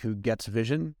somebody who gets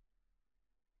vision,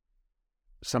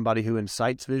 somebody who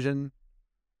incites vision,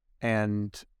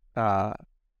 and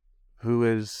who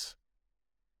is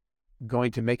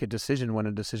going to make a decision when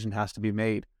a decision has to be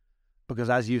made. Because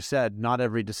as you said, not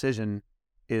every decision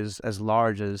is as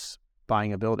large as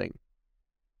buying a building.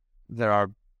 There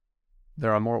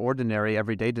are more ordinary,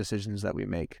 everyday decisions that we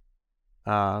make.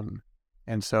 And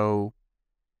so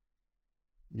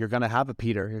you're going to have a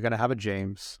Peter, you're going to have a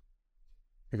James,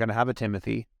 you're going to have a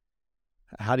Timothy.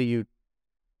 How do you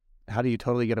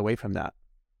totally get away from that?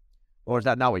 Or is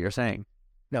that not what you're saying?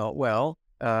 No, well,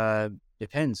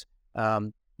 depends.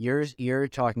 You're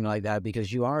talking like that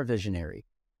because you are a visionary.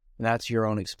 That's your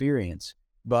own experience.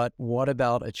 But what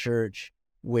about a church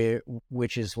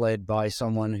which is led by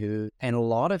someone who, and a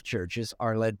lot of churches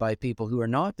are led by people who are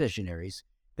not visionaries.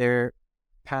 They're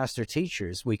pastor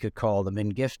teachers, we could call them, in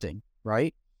gifting,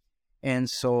 right? And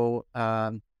so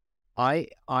I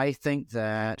think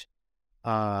that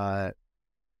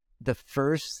the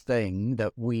first thing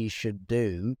that we should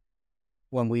do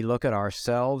when we look at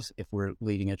ourselves, if we're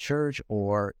leading a church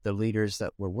or the leaders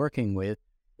that we're working with,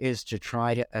 is to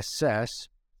try to assess.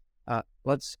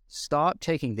 Let's stop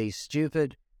taking these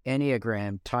stupid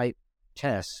Enneagram type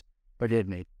tests. Forgive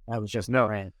me. That was just no.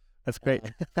 rant. That's great.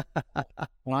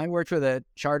 When I worked with a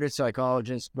chartered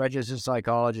psychologist, registered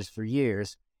psychologist for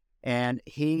years, and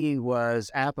he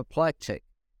was apoplectic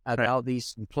about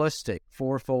these simplistic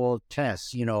fourfold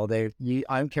tests. I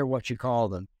don't care what you call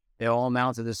them. They all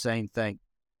amount to the same thing.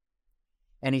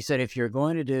 And he said, if you're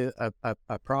going to do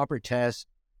a proper test,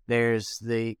 there's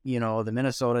the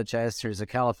Minnesota test, there's a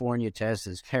California test,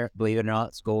 believe it or not,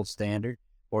 it's gold standard,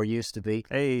 or used to be.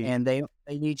 Hey. And they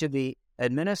need to be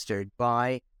administered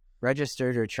by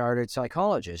registered or chartered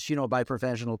psychologists, by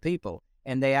professional people.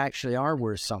 And they actually are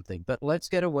worth something. But let's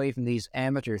get away from these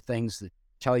amateur things that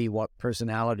tell you what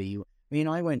personality you...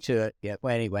 I went to it. Yeah,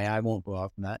 well, anyway, I won't go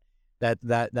off on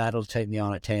that. That'll take me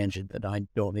on a tangent that I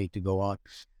don't need to go on.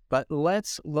 But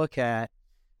let's look at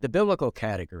the biblical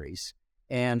categories.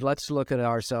 And let's look at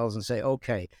ourselves and say,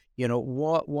 okay,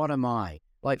 what am I?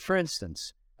 Like, for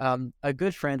instance, a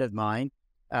good friend of mine,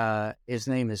 his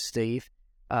name is Steve,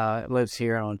 lives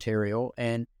here in Ontario,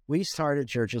 and we started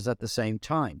churches at the same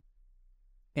time.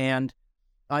 And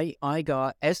I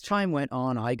got, as time went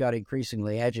on, I got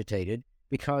increasingly agitated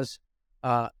because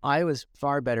I was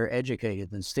far better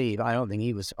educated than Steve. I don't think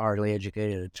he was hardly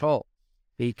educated at all.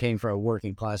 He came from a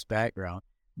working class background.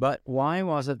 But why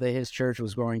was it that his church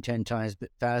was growing 10 times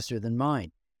faster than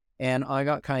mine? And I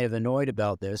got kind of annoyed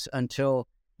about this until,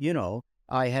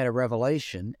 I had a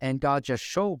revelation, and God just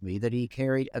showed me that he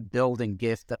carried a building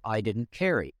gift that I didn't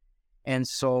carry. And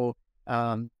so,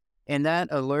 and that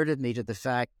alerted me to the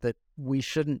fact that we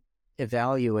shouldn't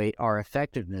evaluate our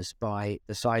effectiveness by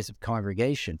the size of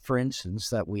congregation, for instance,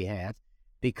 that we have,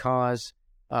 because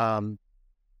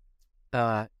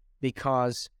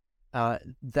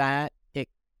that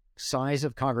size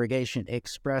of congregation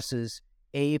expresses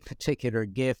a particular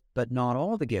gift, but not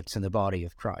all the gifts in the body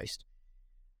of Christ.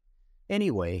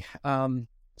 Anyway, but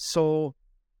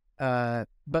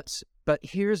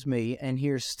here's me and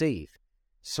here's Steve.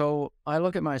 So I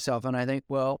look at myself and I think,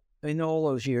 well, in all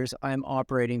those years, I'm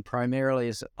operating primarily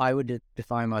as, I would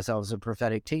define myself as a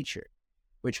prophetic teacher,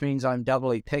 which means I'm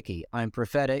doubly picky. I'm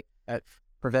prophetic.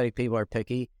 Prophetic people are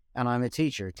picky, and I'm a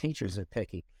teacher. Teachers are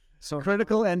picky. So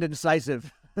critical and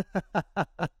incisive.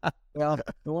 Well,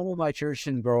 the one in my church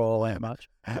didn't grow all that much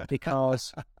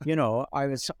because, I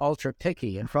was ultra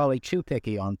picky and probably too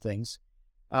picky on things.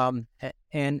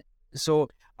 And so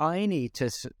I need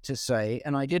to say,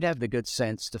 and I did have the good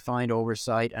sense to find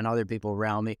oversight and other people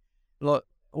around me, look,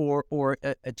 or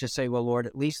to say, well, Lord,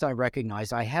 at least I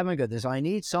recognize I haven't got this. I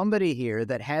need somebody here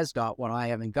that has got what I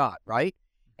haven't got, right?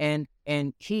 And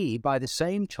he, by the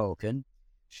same token,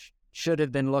 should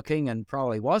have been looking, and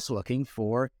probably was looking,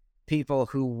 for people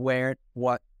who weren't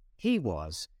what he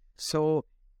was. So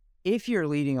if you're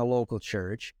leading a local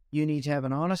church, you need to have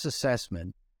an honest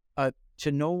assessment.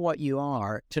 To know what you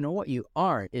are. To know what you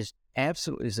aren't is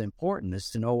absolutely as important as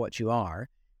to know what you are,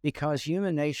 because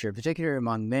human nature, particularly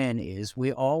among men, is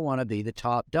we all want to be the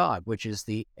top dog, which is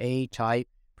the A-type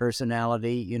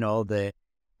personality,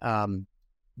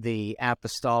 the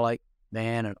apostolic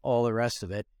man and all the rest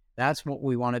of it. That's what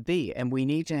we want to be. And we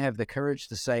need to have the courage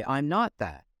to say, I'm not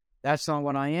that. That's not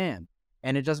what I am.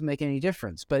 And it doesn't make any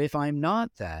difference. But if I'm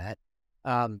not that,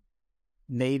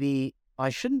 maybe I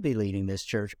shouldn't be leading this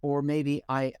church, or maybe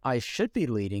I should be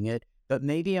leading it, but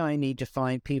maybe I need to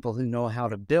find people who know how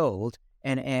to build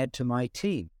and add to my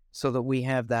team so that we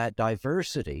have that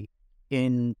diversity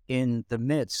in the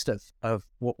midst of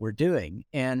what we're doing.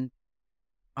 And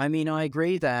I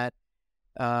agree that,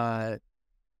 where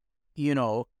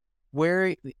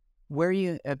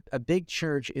a big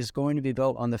church is going to be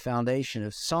built on the foundation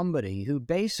of somebody who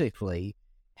basically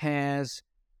has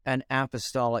an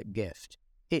apostolic gift.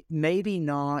 It may be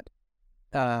not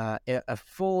a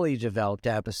fully developed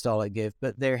apostolic gift,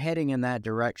 but they're heading in that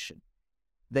direction.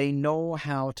 They know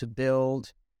how to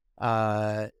build,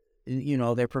 they're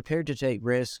prepared to take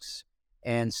risks.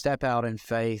 and step out in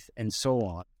faith and so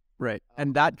on. Right.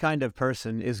 And that kind of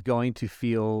person is going to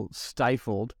feel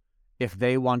stifled if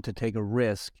they want to take a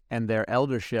risk and their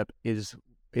eldership is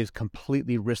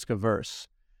completely risk averse.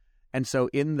 And so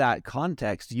in that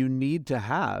context, you need to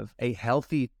have a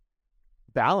healthy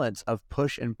balance of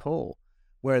push and pull,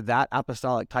 where that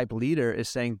apostolic type leader is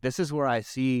saying, this is where I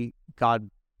see God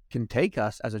can take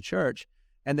us as a church.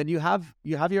 And then you have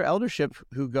your eldership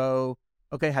who go,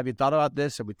 okay, have you thought about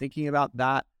this? Are we thinking about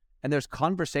that? And there's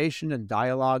conversation and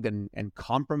dialogue and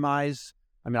compromise.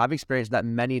 I mean, I've experienced that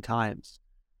many times.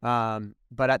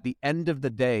 But at the end of the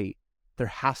day, there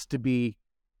has to be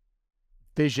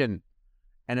vision.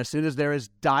 And as soon as there is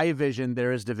division,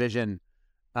 there is division.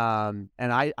 And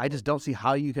I just don't see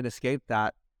how you can escape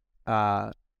that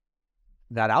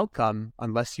outcome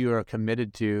unless you are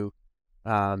committed to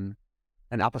an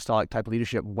apostolic type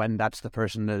leadership when that's the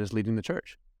person that is leading the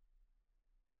church.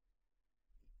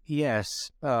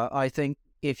 Yes, I think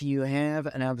if you have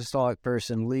an apostolic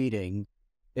person leading,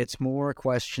 it's more a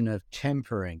question of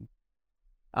tempering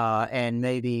and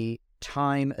maybe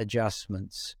time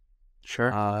adjustments.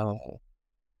 Sure.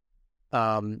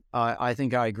 I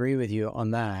think I agree with you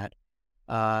on that.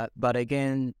 But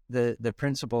again, the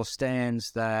principle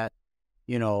stands that,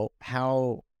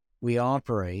 how we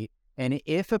operate. And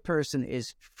if a person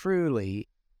is truly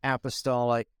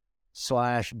apostolic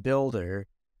 / builder,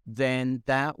 then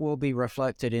that will be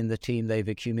reflected in the team they've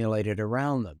accumulated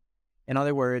around them. In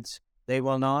other words, they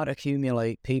will not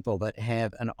accumulate people that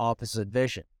have an opposite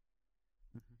vision.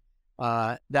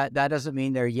 That doesn't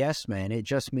mean they're yes men. It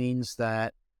just means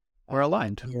that we're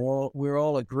aligned. We're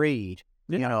all agreed,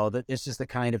 that this is the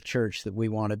kind of church that we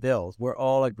want to build. We're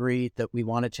all agreed that we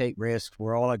want to take risks.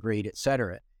 We're all agreed,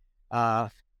 etc.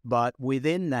 But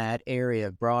within that area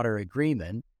of broader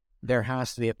agreement, there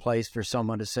has to be a place for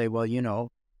someone to say, well,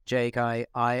 Jake, I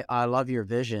love your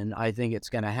vision. I think it's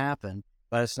going to happen,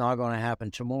 but it's not going to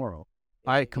happen tomorrow.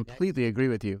 I completely agree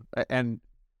with you, and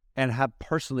have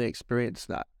personally experienced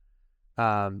that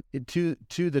to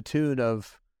the tune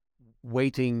of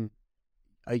waiting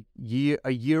a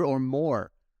year or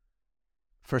more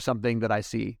for something that I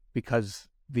see because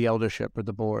the eldership or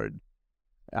the board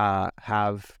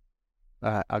have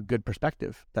a good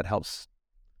perspective that helps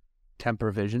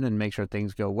temper vision and make sure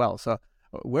things go well. So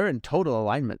we're in total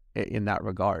alignment in that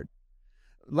regard.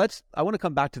 I want to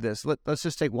come back to this. Let's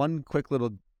just take one quick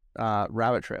little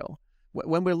rabbit trail.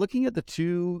 When we're looking at the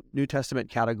two New Testament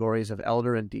categories of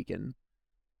elder and deacon,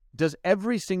 does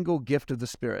every single gift of the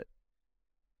Spirit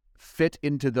fit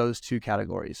into those two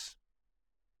categories?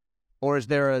 Or is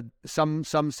there some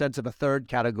sense of a third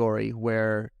category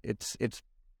where it's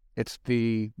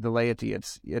the laity,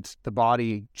 it's the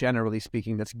body, generally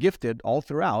speaking, that's gifted all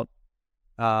throughout,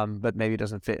 but maybe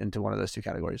doesn't fit into one of those two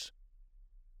categories?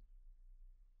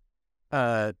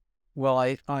 Well,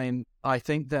 I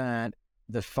think that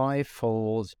the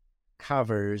fivefold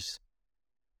covers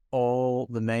all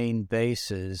the main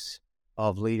bases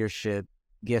of leadership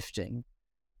gifting.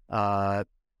 But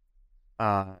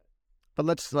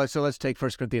let's take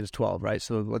 1 Corinthians 12, right?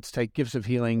 So let's take gifts of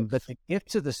healing. But the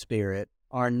gifts of the Spirit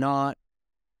are not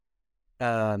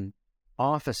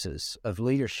offices of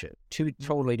leadership, two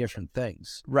totally different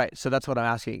things. Right. So that's what I'm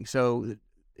asking. So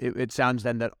it sounds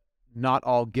then that not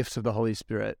all gifts of the Holy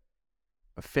Spirit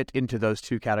fit into those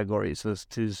two categories, those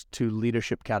two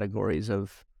leadership categories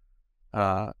of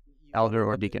elder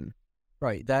or deacon.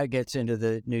 Right. That gets into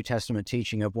the New Testament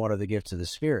teaching of what are the gifts of the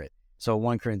Spirit. So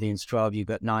 1 Corinthians 12, you've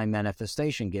got 9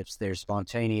 manifestation gifts. They're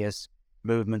spontaneous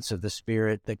movements of the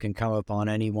Spirit that can come upon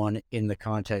anyone in the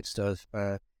context of,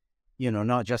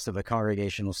 not just of a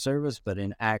congregational service, but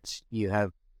in Acts, you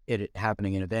have it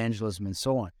happening in evangelism and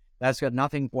so on. That's got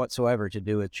nothing whatsoever to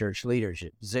do with church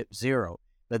leadership, zero.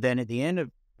 But then at the end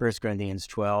of 1 Corinthians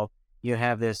 12, you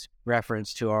have this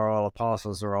reference to are all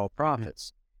apostles or all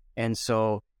prophets. And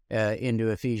so into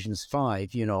Ephesians 5,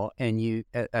 and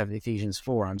Ephesians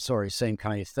 4, I'm sorry, same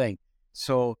kind of thing.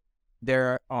 So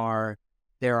there are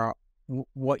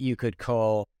what you could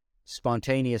call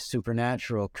spontaneous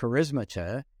supernatural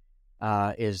charismata,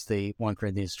 is the 1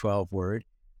 Corinthians 12 word,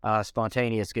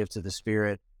 spontaneous gifts of the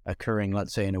Spirit occurring,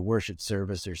 let's say, in a worship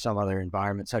service or some other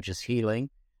environment, such as healing,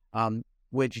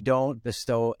 which don't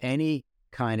bestow any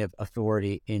kind of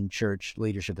authority in church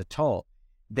leadership at all.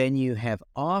 Then you have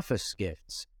office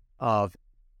gifts of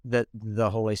the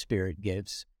Holy Spirit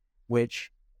gives,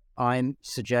 which I'm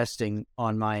suggesting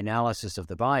on my analysis of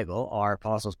the Bible are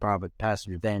apostles, prophets,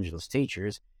 pastors, evangelists,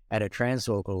 teachers at a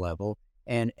translocal level,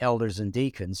 and elders and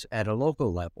deacons at a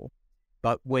local level.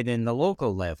 But within the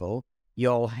local level,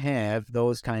 you'll have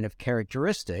those kind of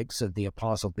characteristics of the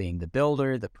apostle being the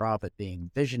builder, the prophet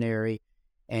being visionary,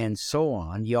 and so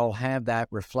on. You'll have that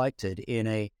reflected in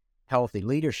a healthy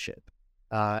leadership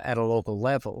at a local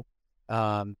level.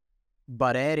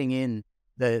 But adding in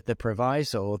the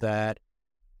proviso that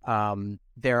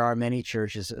there are many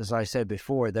churches, as I said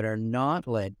before, that are not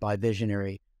led by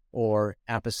visionary or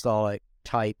apostolic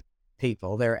type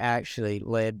people. They're actually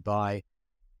led by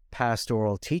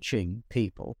pastoral teaching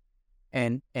people,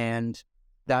 and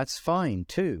that's fine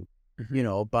too,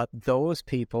 but those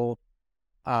people,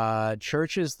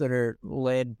 churches that are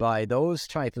led by those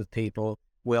type of people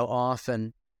will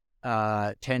often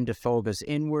tend to focus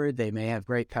inward. They may have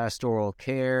great pastoral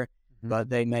care, but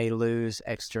they may lose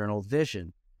external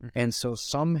vision. And so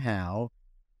somehow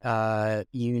they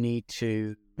need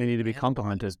to be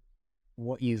complemented.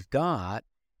 What you've got,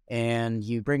 and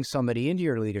you bring somebody into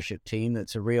your leadership team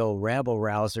that's a real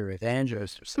rabble-rouser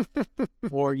evangelist or something,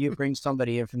 or you bring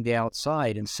somebody in from the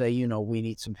outside and say, we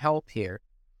need some help here.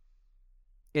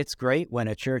 It's great when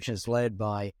a church is led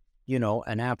by,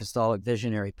 an apostolic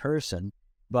visionary person,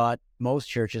 but most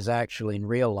churches actually in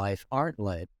real life aren't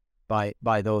led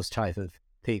by those type of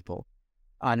people.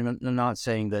 I'm not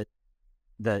saying that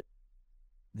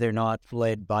they're not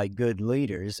led by good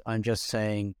leaders. I'm just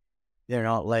saying they're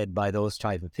not led by those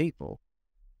type of people.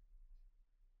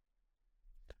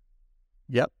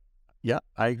 Yep,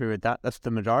 I agree with that. That's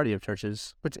the majority of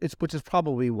churches, which is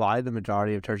probably why the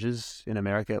majority of churches in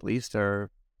America, at least, are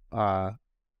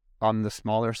on the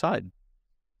smaller side.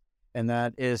 And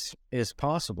that is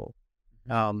possible.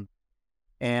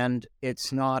 And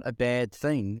it's not a bad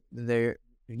thing. They're,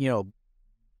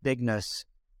 bigness.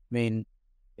 I mean,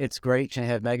 it's great to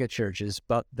have mega churches,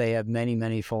 but they have many,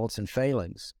 many faults and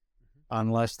failings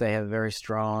unless they have a very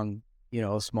strong,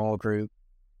 small group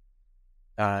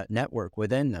network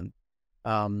within them.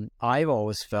 I've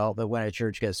always felt that when a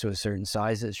church gets to a certain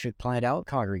size, it should plant out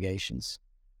congregations.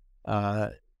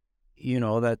 That's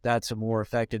a more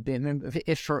effective.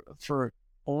 If for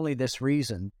only this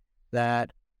reason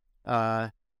that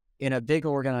in a big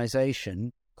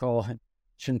organization,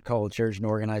 shouldn't call a church an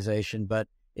organization, but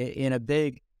in a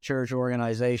big church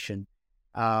organization,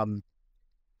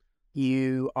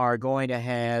 you are going to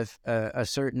have a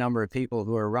certain number of people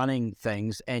who are running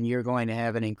things, and you're going to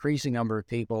have an increasing number of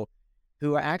people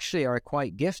who actually are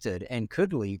quite gifted and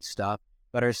could lead stuff,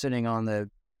 but are sitting on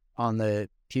the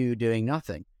pew doing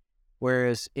nothing.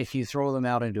 Whereas if you throw them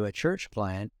out into a church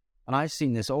plant, and I've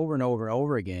seen this over and over and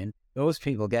over again, those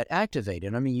people get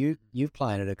activated. I mean, you've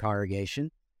planted a congregation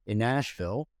in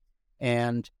Nashville,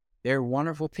 and they're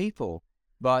wonderful people.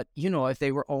 But, if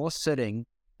they were all sitting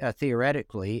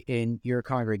theoretically in your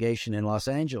congregation in Los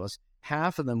Angeles,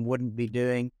 half of them wouldn't be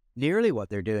doing nearly what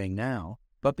they're doing now.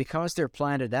 But because they're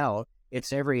planted out,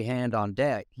 it's every hand on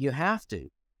deck. You have to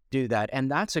do that. And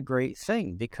that's a great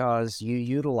thing because you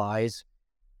utilize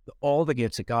all the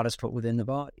gifts that God has put within the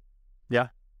body. Yeah,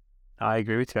 I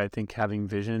agree with you. I think having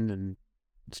vision and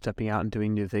stepping out and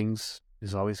doing new things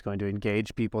is always going to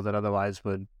engage people that otherwise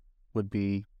would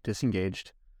be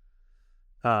disengaged.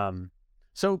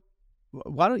 So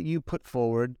why don't you put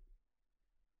forward,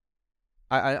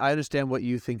 I understand what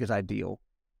you think is ideal.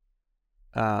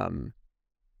 And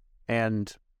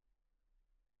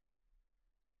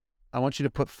I want you to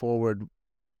put forward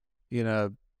in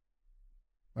a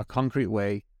concrete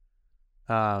way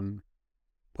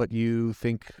what you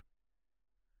think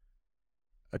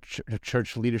a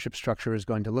church leadership structure is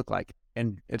going to look like.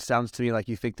 And it sounds to me like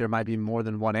you think there might be more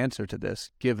than one answer to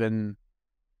this, given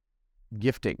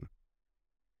gifting.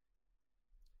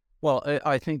 Well,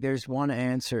 I think there's one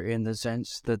answer in the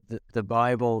sense that the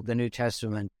Bible, the New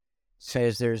Testament,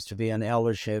 says there's to be an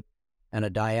eldership and a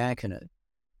diaconate.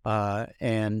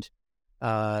 And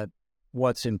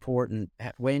what's important,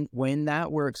 when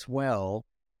that works well,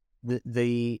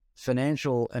 the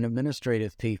financial and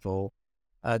administrative people,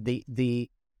 the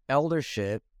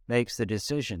eldership makes the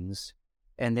decisions,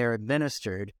 and they're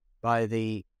administered by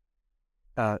the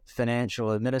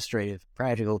financial, administrative,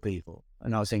 practical people.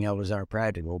 I'm not saying elders aren't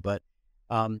practical, but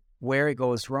where it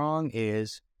goes wrong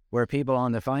is where people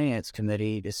on the finance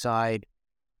committee decide,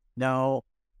 no,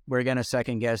 we're going to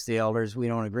second guess the elders. We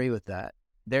don't agree with that.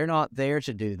 They're not there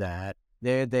to do that.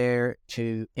 They're there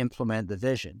to implement the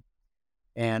vision.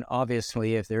 And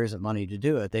obviously, if there isn't money to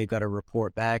do it, they've got to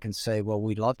report back and say, well,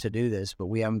 we'd love to do this, but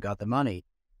we haven't got the money.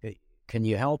 Can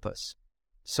you help us?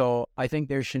 So I think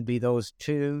there should be those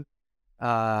two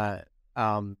bodies.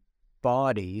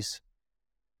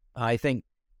 I think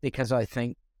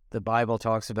the Bible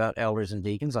talks about elders and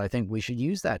deacons, I think we should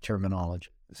use that terminology.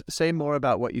 Say more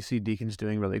about what you see deacons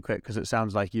doing really quick, because it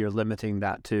sounds like you're limiting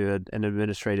that to an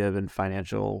administrative and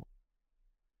financial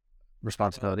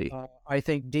responsibility. I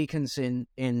think deacons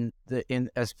in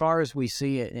as far as we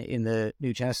see it in the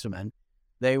New Testament,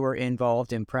 they were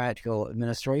involved in practical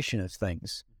administration of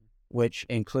things, which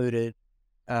included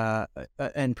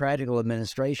and practical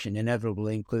administration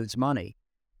inevitably includes money,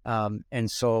 and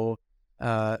so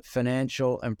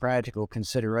financial and practical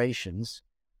considerations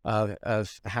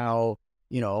of how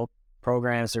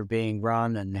programs are being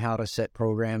run and how to set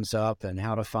programs up and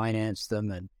how to finance them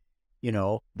and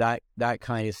that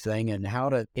kind of thing, and how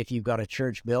to, if you've got a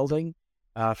church building,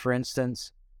 for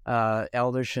instance,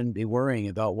 elders shouldn't be worrying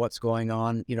about what's going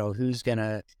on, who's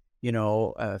gonna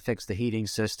fix the heating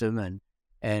system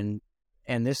and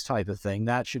this type of thing.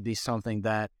 That should be something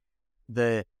that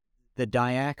the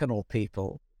diaconal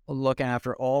people look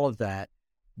after all of that,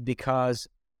 because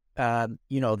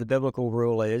the biblical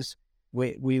rule is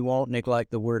we won't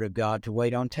neglect the word of God to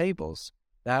wait on tables.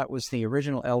 That was the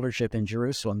original eldership in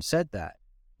Jerusalem said that.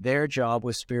 Their job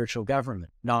was spiritual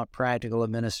government, not practical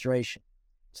administration.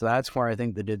 So that's where I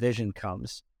think the division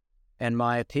comes. And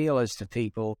my appeal is to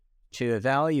people to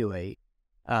evaluate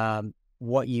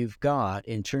what you've got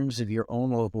in terms of your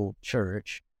own local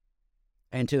church,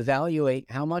 and to evaluate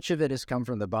how much of it has come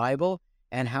from the Bible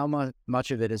and how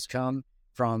much of it has come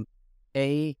from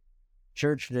A,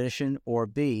 church tradition, or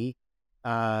B,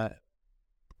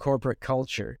 corporate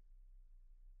culture,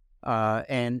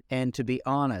 and to be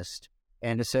honest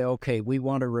and to say, okay, we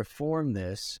want to reform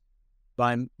this,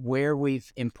 by where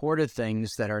we've imported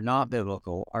things that are not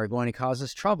biblical are going to cause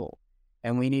us trouble,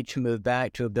 and we need to move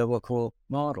back to a biblical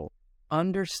model.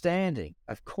 Understanding,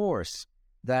 of course,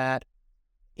 that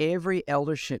every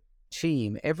eldership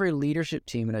team, every leadership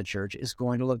team in a church is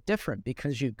going to look different,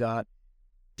 because you've got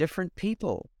different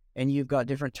people and you've got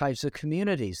different types of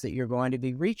communities that you're going to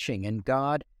be reaching, and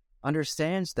God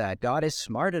understands that. God is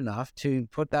smart enough to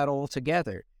put that all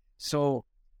together. So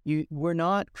we're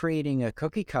not creating a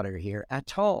cookie cutter here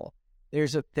at all.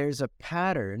 There's a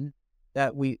pattern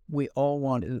that we all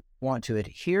want to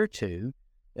adhere to,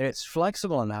 that it's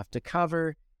flexible enough to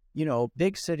cover,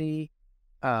 big city,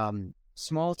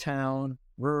 small town,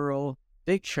 rural,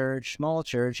 big church, small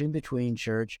church, in between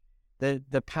church.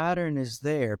 The pattern is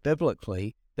there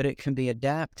biblically, but it can be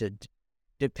adapted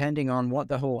depending on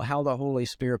how the Holy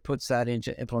Spirit puts that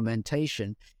into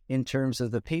implementation in terms of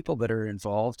the people that are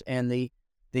involved and the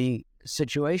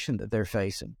situation that they're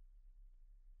facing.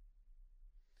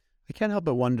 I can't help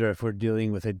but wonder if we're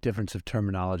dealing with a difference of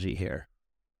terminology here.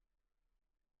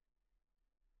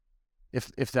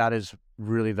 If that is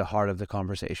really the heart of the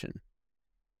conversation.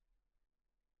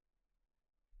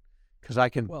 Because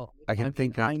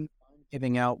I'm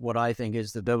giving out what I think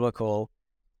is the biblical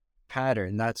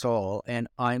pattern, that's all. And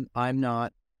I'm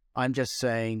just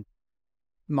saying,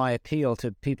 my appeal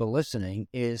to people listening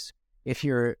is, if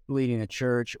you're leading a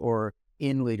church or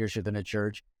in leadership in a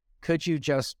church, could you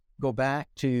just go back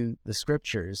to the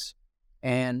scriptures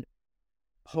and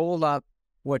hold up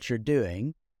what you're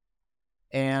doing?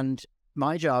 And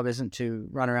my job isn't to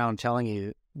run around telling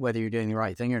you whether you're doing the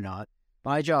right thing or not.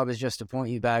 My job is just to point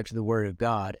you back to the Word of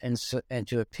God and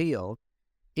to appeal.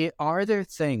 Are there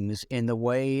things in the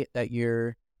way that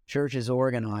your church is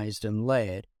organized and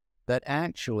led that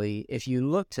actually, if you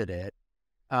looked at it,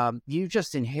 you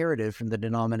just inherited from the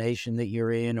denomination that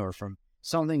you're in, or from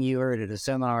something you heard at a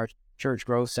seminar, church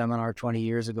growth seminar 20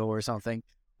 years ago or something?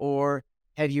 Or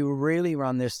have you really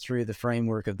run this through the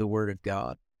framework of the Word of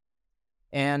God?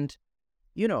 And,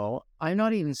 I'm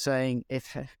not even saying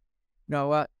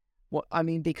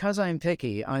because I'm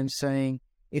picky, I'm saying,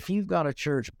 if you've got a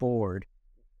church board,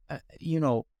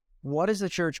 what is the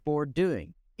church board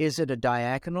doing? Is it a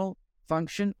diaconal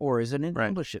function, or is it an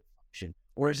eldership function,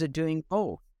 or is it doing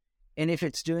both? And if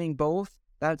it's doing both,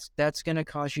 that's going to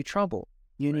cause you trouble.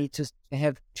 You need to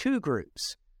have two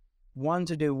groups, one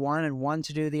to do one and one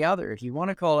to do the other. If you want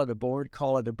to call it a board,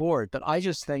 call it a board. But I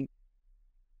just think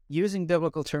using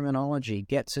biblical terminology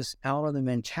gets us out of the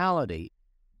mentality.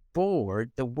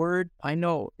 Board, the word, I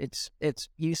know it's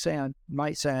you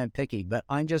might say I'm picky, but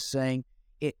I'm just saying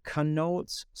it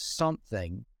connotes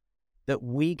something that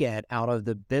we get out of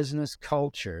the business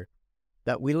culture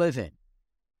that we live in.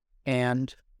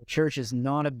 And the church is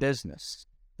not a business.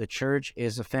 The church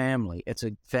is a family. It's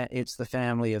the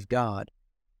family of God.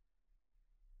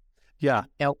 Yeah.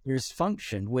 Elders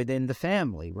function within the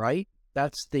family, right?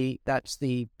 That's the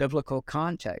biblical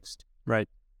context. Right.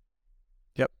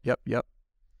 Yep.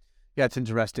 Yeah, it's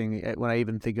interesting. When I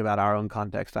even think about our own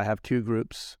context, I have two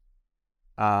groups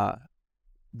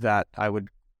that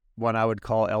one I would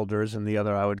call elders, and the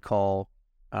other I would call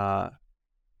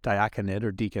diaconate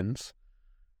or deacons.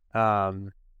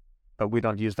 But we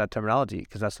don't use that terminology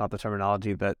because that's not the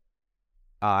terminology that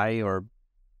I or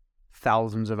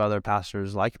thousands of other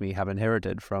pastors like me have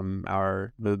inherited from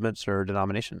our movements or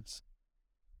denominations.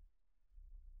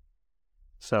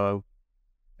 So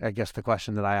I guess the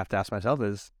question that I have to ask myself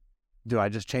is, do I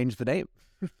just change the name?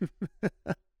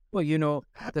 Well,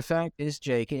 the fact is,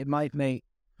 Jake, it might make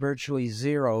virtually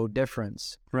zero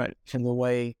difference Right. in the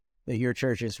way that your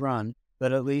church is run,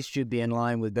 but at least you'd be in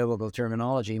line with biblical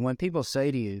terminology. When people say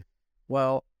to you,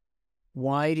 well,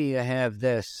 why do you have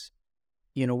this?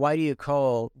 Why do you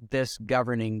call this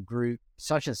governing group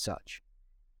such and such?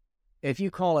 If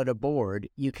you call it a board,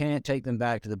 you can't take them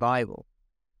back to the Bible.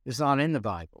 It's not in the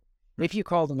Bible. If you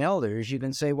call them elders, you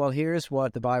can say, well, here's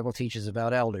what the Bible teaches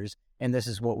about elders, and this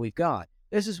is what we've got.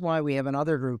 This is why we have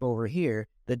another group over here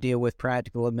that deal with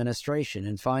practical administration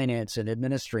and finance and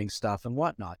administering stuff and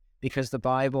whatnot, because the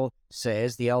Bible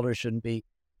says the elders shouldn't be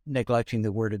neglecting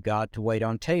the Word of God to wait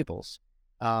on tables.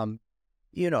 And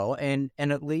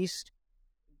at least,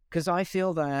 because I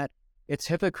feel that it's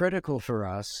hypocritical for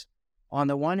us, on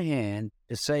the one hand,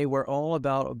 to say we're all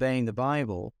about obeying the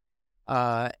Bible,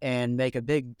 and make a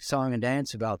big song and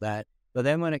dance about that. But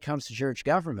then when it comes to church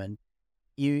government,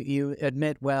 you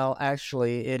admit, well,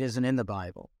 actually, it isn't in the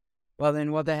Bible. Well,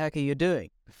 then what the heck are you doing?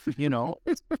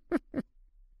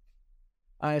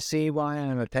 I see why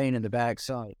I'm a pain in the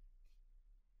backside.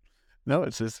 No,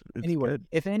 it's anyway, good.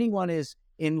 If anyone is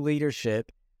in leadership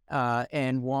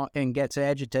and gets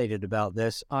agitated about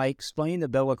this, I explain the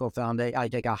biblical foundation. I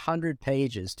take 100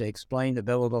 pages to explain the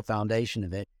biblical foundation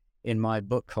of it in my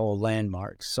book called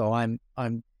Landmarks. So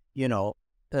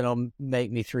it'll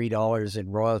make me $3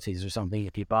 in royalties or something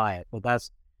if you buy it. Well,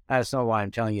 that's not why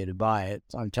I'm telling you to buy it.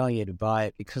 I'm telling you to buy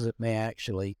it because it may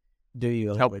actually do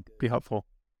you be helpful.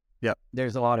 Yep.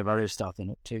 There's a lot of other stuff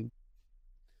in it too.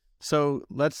 So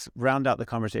let's round out the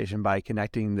conversation by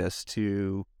connecting this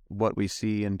to what we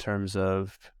see in terms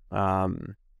of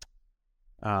fallenness,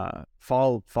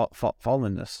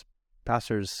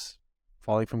 pastors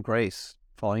falling from grace,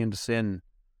 falling into sin,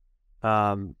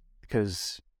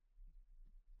 because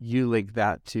you link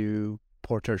that to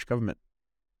poor church government.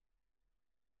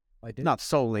 I do. Not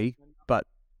solely, but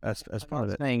as part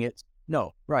of it. Saying it's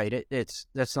no, right.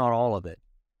 That's not all of it,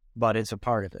 but it's a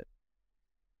part of it,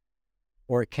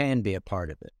 or it can be a part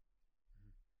of it.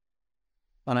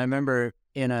 And I remember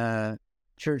in a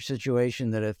church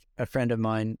situation that a friend of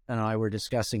mine and I were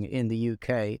discussing in the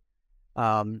UK,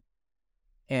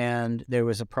 and there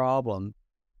was a problem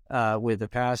with the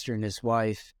pastor and his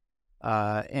wife,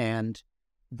 and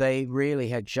they really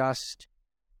had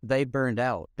they burned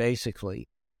out, basically.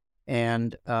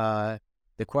 And the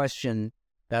question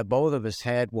that both of us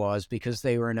had was, because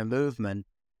they were in a movement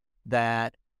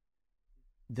that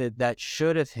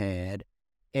should have had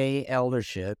A,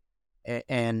 eldership,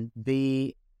 and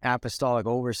B, apostolic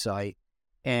oversight,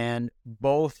 and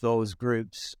both those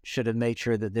groups should have made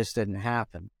sure that this didn't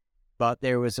happen. But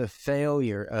there was a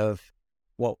failure of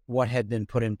what had been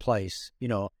put in place.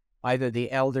 Either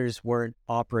the elders weren't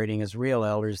operating as real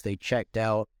elders, they checked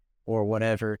out or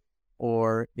whatever,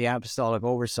 or the apostolic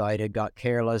oversight had got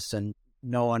careless and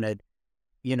no one had,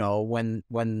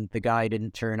 when the guy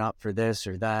didn't turn up for this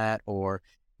or that, or,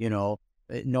 no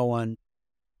one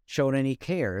showed any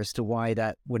care as to why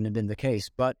that wouldn't have been the case.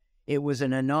 But it was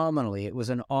an anomaly. It was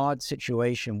an odd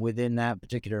situation within that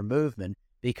particular movement,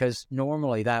 because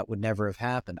normally that would never have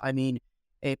happened. I mean,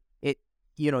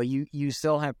 you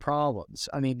still have problems.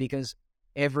 I mean, because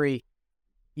every,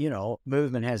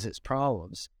 movement has its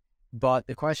problems. But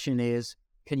the question is,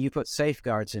 can you put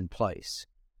safeguards in place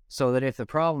so that if the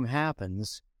problem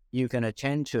happens, you can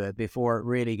attend to it before it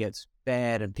really gets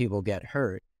bad and people get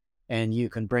hurt, and you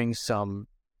can bring some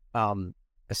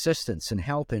assistance and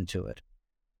help into it.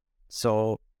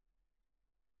 So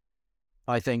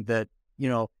I think that,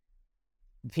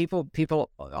 people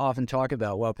often talk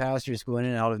about, well, pastors go in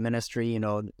and out of ministry,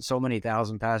 so many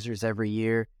thousand pastors every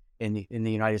year in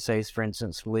the United States, for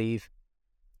instance, leave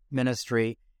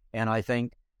ministry. And I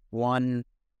think one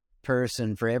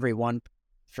person for every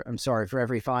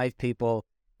five people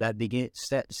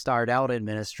that start out in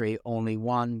ministry, only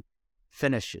one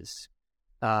finishes.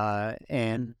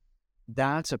 And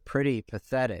that's a pretty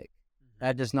pathetic.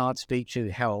 That does not speak to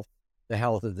the health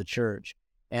of the church.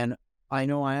 And I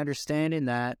understand in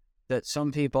that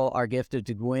some people are gifted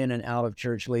to go in and out of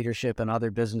church leadership and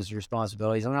other business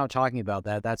responsibilities. I'm not talking about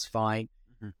that. That's fine.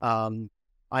 Mm-hmm.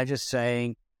 I'm just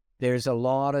saying there's a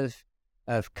lot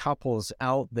of couples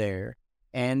out there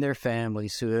and their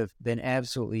families who have been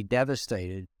absolutely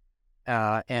devastated.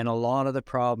 And a lot of the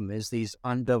problem is these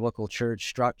unbiblical church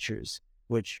structures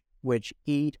which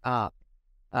eat up,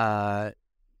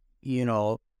 you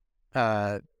know,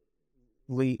 uh,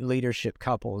 leadership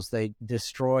couples. They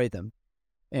destroy them,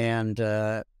 and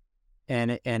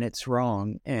it's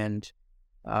wrong. And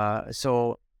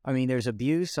so, I mean, there's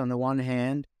abuse on the one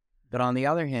hand, but on the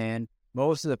other hand,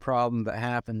 most of the problem that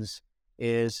happens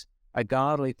is a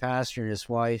godly pastor and his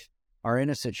wife are in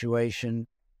a situation,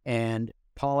 and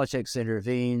politics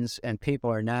intervenes, and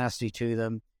people are nasty to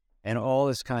them, and all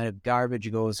this kind of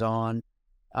garbage goes on,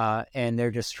 and they're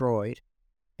destroyed.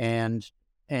 And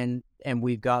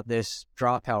we've got this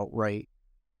dropout rate,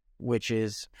 which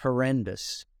is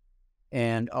horrendous.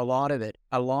 And a lot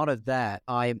of that,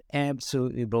 I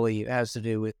absolutely believe, has to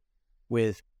do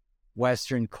with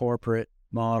Western corporate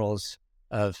models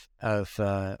of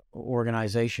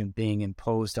organization being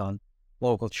imposed on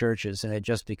local churches, and it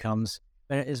just becomes.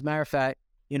 As a matter of fact,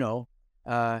 you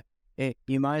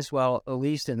might as well, at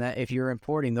least in that, if you're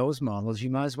importing those models, you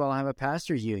might as well have a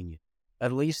pastors' union.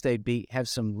 At least they'd have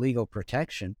some legal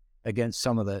protection against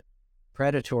some of the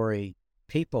predatory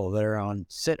people that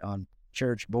sit on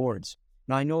church boards.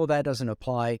 Now, I know that doesn't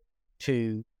apply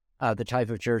to the type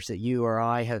of church that you or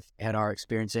I have had our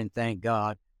experience in, thank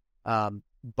God,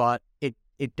 but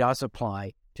it does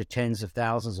apply to tens of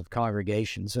thousands of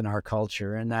congregations in our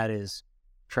culture, and that is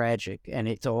tragic, and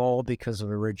it's all because of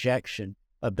a rejection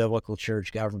of biblical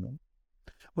church government.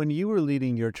 When you were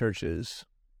leading your churches,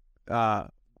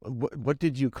 what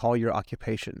did you call your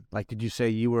occupation? Like, did you say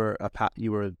you were a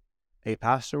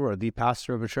pastor or the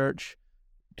pastor of a church?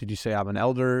 Did you say I'm an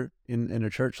elder in a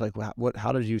church? Like,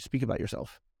 how did you speak about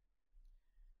yourself?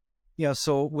 Yeah,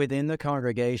 so within the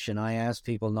congregation, I asked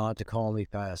people not to call me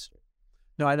pastor.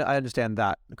 No, I understand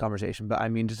that conversation, but I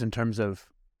mean, just in terms of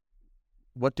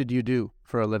what did you do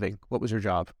for a living? What was your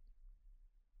job?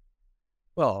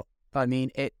 Well, I mean,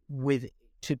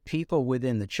 to people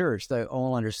within the church, they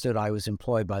all understood I was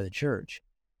employed by the church,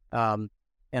 and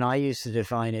I used to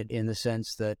define it in the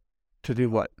sense that to do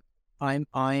what? I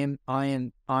am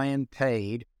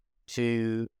paid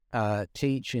to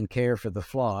teach and care for the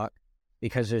flock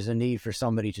because there's a need for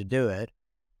somebody to do it,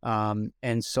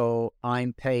 and so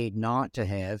I'm paid not to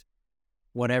have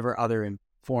whatever other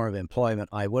form of employment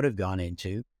I would have gone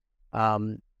into,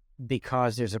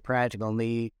 because there's a practical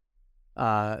need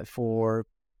for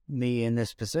me in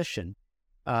this position.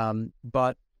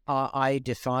 But I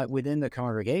define within the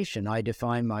congregation, I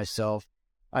define myself,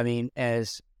 I mean,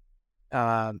 as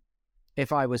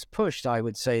if I was pushed, I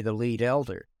would say the lead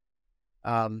elder.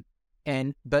 But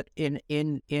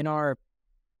in our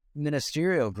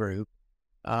ministerial group,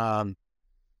 it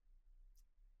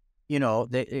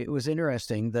was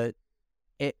interesting that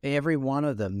every one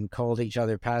of them called each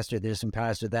other pastor this and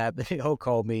pastor that, but they all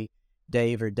called me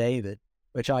Dave or David,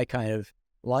 which I kind of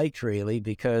liked, really,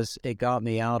 because it got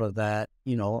me out of that,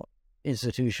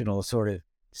 institutional sort of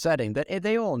setting. But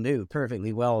they all knew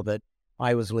perfectly well that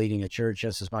I was leading a church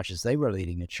just as much as they were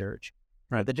leading a church.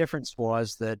 Right. The difference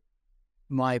was that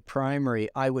I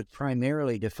would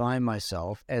primarily define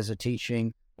myself as a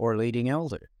teaching or leading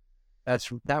elder.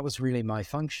 That was really my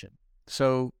function.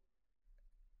 So,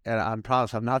 and I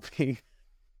promise I'm not being,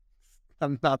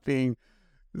 let me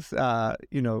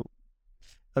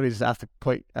just ask the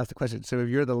question. So if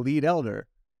you're the lead elder,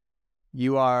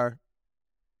 you are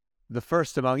the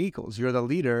first among equals. You're the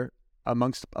leader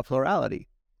amongst a plurality.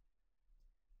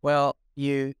 Well,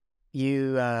 I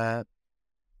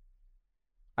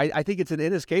think it's an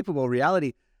inescapable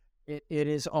reality. It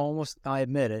is almost, I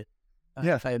admit it.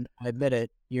 Yes. I admit it.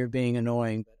 You're being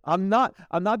annoying. I'm not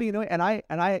being annoying. And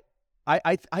I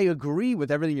agree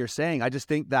with everything you're saying. I just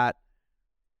think that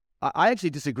I actually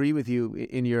disagree with you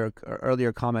in your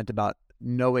earlier comment about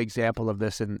no example of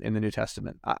this in the New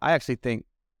Testament. I actually think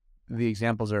the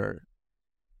examples are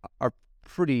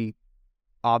pretty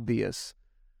obvious.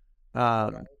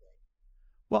 Well,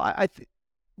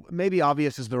 maybe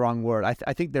obvious is the wrong word. I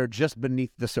think they're just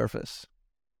beneath the surface.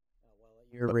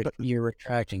 You're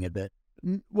retracting a bit.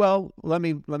 Well, let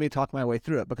me talk my way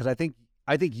through it, because I think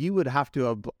you would have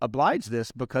to oblige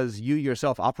this because you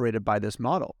yourself operated by this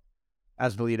model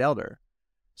as the lead elder.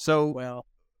 So,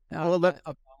 I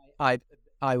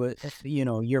would,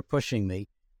 you're pushing me.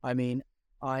 I mean,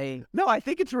 No, I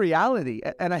think it's reality,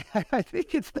 and I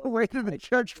think it's the way that the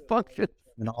church functions.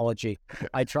 Terminology.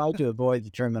 I try to avoid the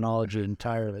terminology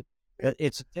entirely.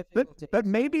 It's difficult, but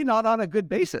maybe not on a good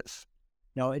basis.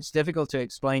 No, it's difficult to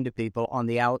explain to people on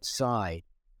the outside,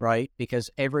 right? Because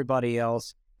everybody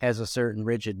else has a certain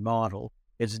rigid model.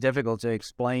 It's difficult to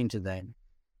explain to them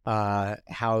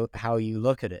how you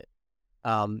look at it.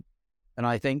 And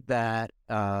I think that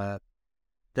the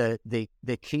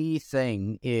key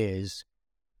thing is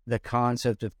the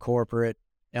concept of corporate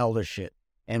eldership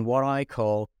and what I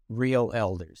call real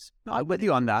elders. I'm with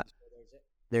you on that.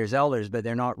 There's elders, but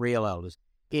they're not real elders.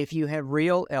 If you have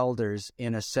real elders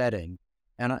in a setting,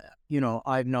 and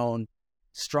I've known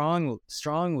strong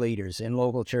leaders in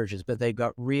local churches, but they've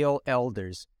got real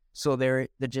elders. So the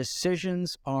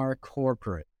decisions are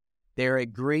corporate. They're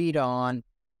agreed on,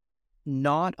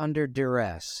 not under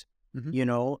duress.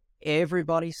 Mm-hmm.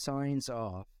 Everybody signs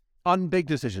off On big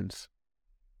decisions.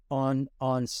 on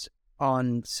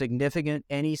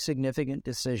significant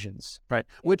decisions. Right.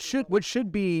 Which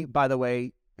should be, by the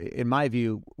way, in my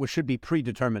view, which should be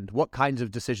predetermined. What kinds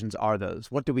of decisions are those?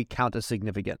 What do we count as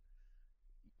significant?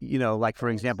 Like for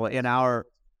example, in our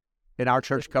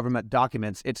church government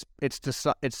documents, it's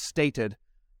stated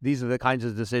these are the kinds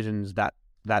of decisions that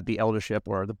the eldership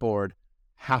or the board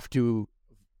have to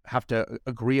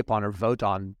agree upon or vote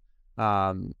on,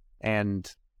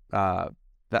 and that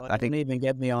I think don't even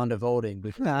get me on to voting,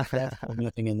 because there's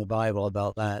nothing in the Bible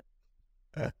about that.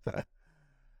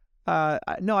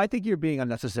 No, I think you're being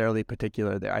unnecessarily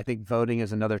particular there. I think voting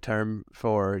is another term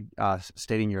for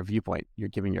stating your viewpoint. You're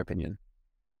giving your opinion.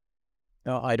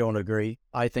 No, I don't agree.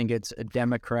 I think it's a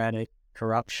democratic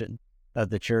corruption of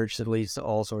the church that leads to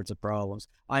all sorts of problems.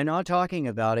 I'm not talking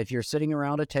about if you're sitting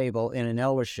around a table in an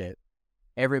eldership,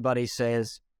 everybody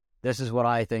says, this is what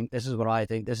I think, this is what I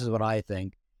think, this is what I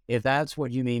think. If that's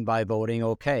what you mean by voting,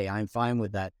 okay, I'm fine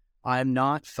with that. I'm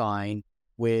not fine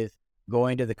with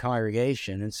going to the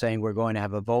congregation and saying we're going to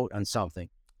have a vote on something.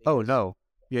 Oh, no.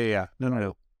 Yeah.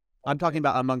 No. I'm talking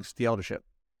about amongst the eldership.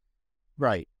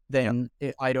 Right. Then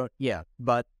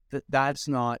but that's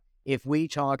not, if we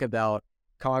talk about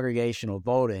congregational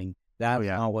voting, that's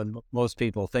not what most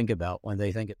people think about when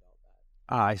they think about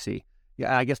that. I see.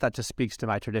 Yeah, I guess that just speaks to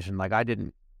my tradition. Like, I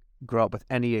didn't grow up with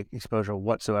any exposure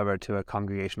whatsoever to a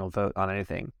congregational vote on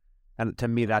anything. And to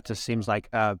me, that just seems like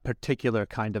a particular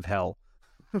kind of hell.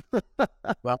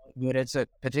 Well, but it's a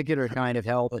particular kind of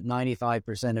hell that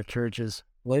 95% of churches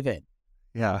live in.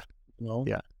 Yeah.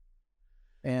 Yeah.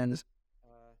 And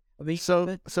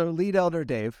so lead elder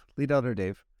Dave,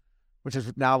 which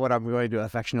is now what I'm going to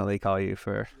affectionately call you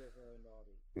for.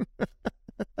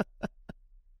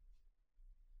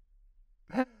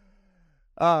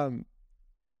 I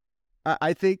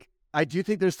do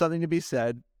think there's something to be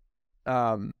said,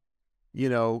 that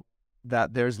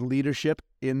there's leadership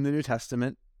in the New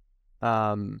Testament.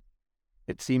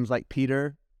 It seems like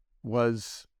Peter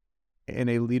was in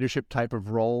a leadership type of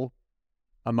role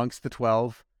amongst the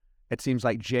 12. It seems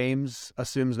like James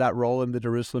assumes that role in the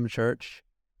Jerusalem church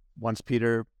once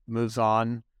Peter moves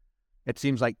on. It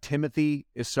seems like Timothy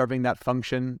is serving that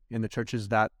function in the churches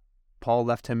that Paul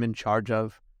left him in charge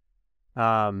of.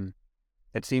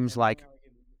 It seems like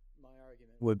my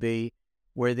argument would be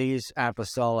where these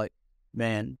apostolic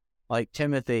men, like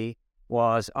Timothy,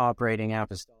 was operating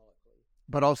apostolically,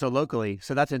 but also locally.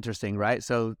 So that's interesting, right?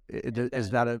 So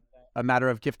is that a matter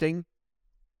of gifting?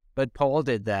 But Paul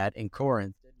did that in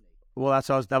Corinth, didn't he? Well,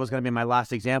 that was going to be my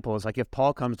last example. Is like if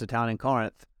Paul comes to town in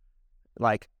Corinth,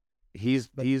 like he's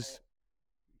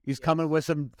coming with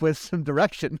some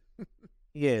direction.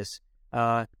 Yes,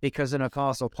 because an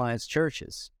apostle plants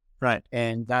churches. Right.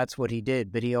 And that's what he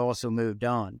did, but he also moved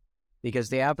on, because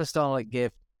the apostolic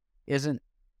gift isn't,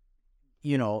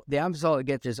 the apostolic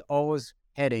gift is always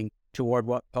heading toward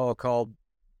what Paul called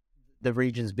the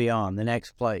regions beyond, the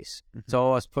next place. Mm-hmm. It's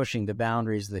always pushing the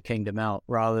boundaries of the kingdom out,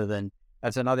 rather than,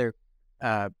 that's another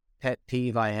pet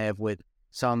peeve I have with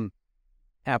some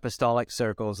apostolic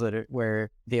circles where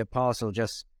the apostle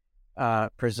just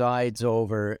presides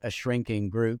over a shrinking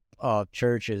group of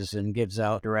churches and gives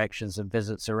out directions and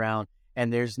visits around,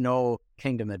 and there's no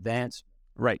kingdom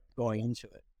advancement going into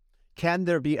it. Can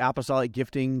there be apostolic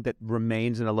gifting that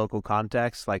remains in a local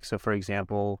context? Like, so for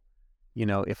example,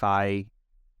 if I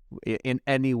in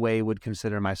any way would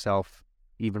consider myself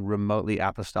even remotely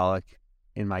apostolic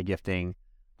in my gifting,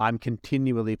 I'm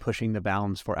continually pushing the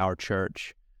bounds for our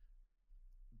church.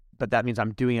 But that means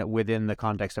I'm doing it within the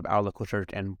context of our local church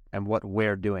and what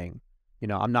we're doing.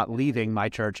 I'm not leaving my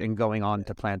church and going on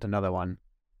to plant another one.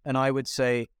 And I would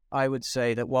say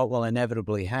that what will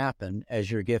inevitably happen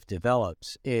as your gift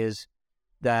develops is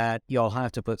that you'll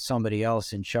have to put somebody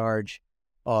else in charge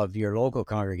of your local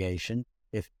congregation,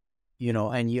 because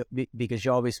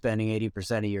you'll be spending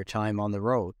 80% of your time on the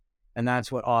road. And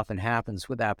that's what often happens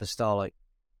with apostolic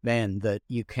men, that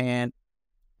you can't,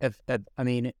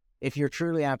 if you're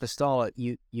truly apostolic,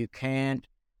 you can't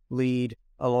lead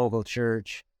a local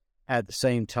church at the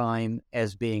same time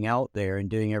as being out there and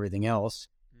doing everything else.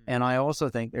 And I also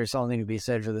think there's something to be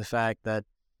said for the fact that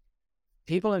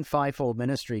people in fivefold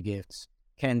ministry gifts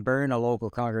can burn a local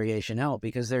congregation out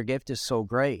because their gift is so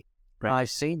great. Right.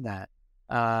 I've seen that,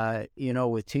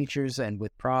 with teachers and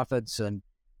with prophets, and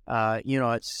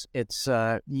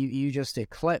you just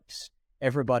eclipse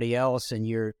everybody else, and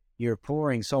you're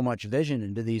pouring so much vision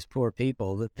into these poor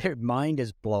people that their mind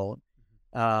is blown.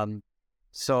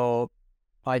 So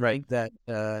I think that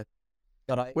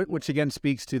which again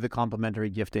speaks to the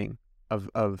complementary gifting of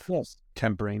yes.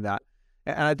 tempering that.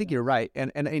 And I think you're right.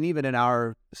 And even in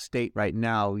our state right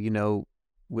now,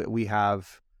 we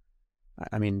have,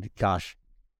 I mean, gosh,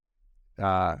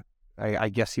 I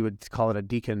guess you would call it a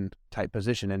deacon type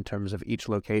position in terms of each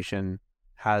location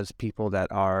has people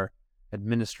that are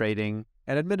administrating,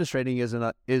 and administrating is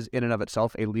in and of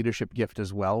itself a leadership gift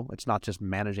as well. It's not just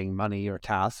managing money or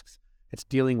tasks. It's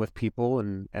dealing with people,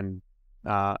 and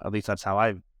at least that's how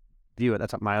I view it.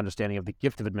 That's my understanding of the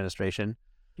gift of administration.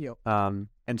 Yep.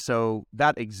 And so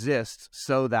that exists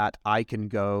so that I can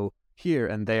go here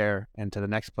and there and to the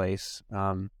next place.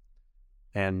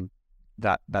 And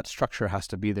that structure has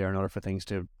to be there in order for things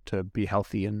to be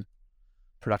healthy and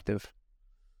productive.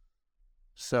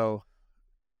 So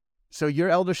your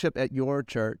eldership at your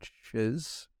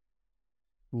churches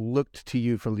looked to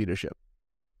you for leadership.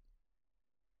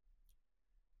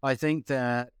 I think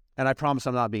that, and I promise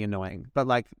I'm not being annoying, but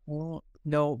like, well,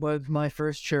 no, with my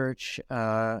first church,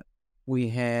 we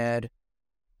had,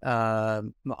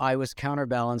 I was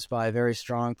counterbalanced by a very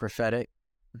strong prophetic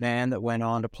man that went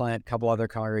on to plant a couple other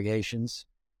congregations,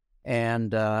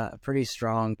 and a pretty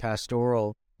strong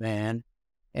pastoral man,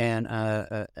 and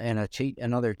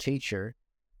another teacher.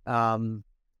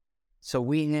 So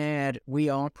we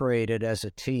operated as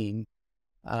a team.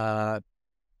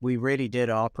 We really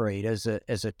did operate as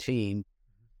a team,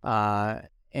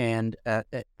 and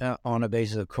on a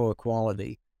basis of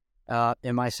co-equality.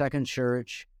 In my second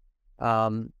church,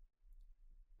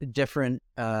 different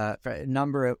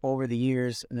number of, over the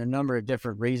years, and a number of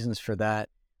different reasons for that,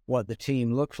 what the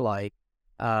team looked like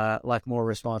more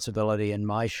responsibility in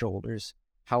my shoulders.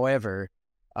 However,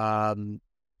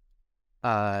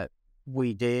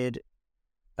 we did,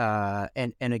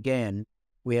 and again,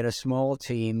 we had a small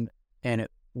team, and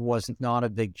it was not a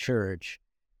big church.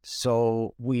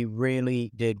 So we really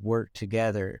did work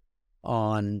together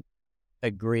on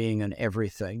agreeing on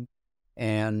everything.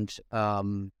 And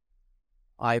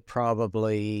I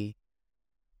probably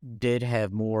did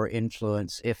have more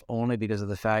influence, if only because of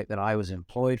the fact that I was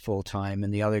employed full time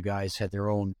and the other guys had their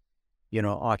own,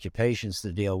 occupations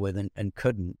to deal with, and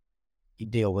couldn't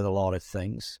deal with a lot of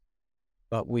things.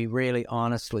 But we really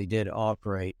honestly did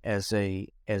operate as a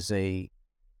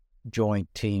joint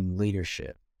team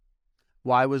leadership.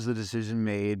 Why was the decision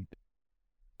made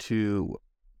to,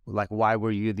 why were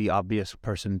you the obvious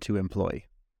person to employ?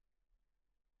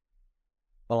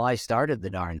 Well, I started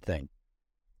the darn thing.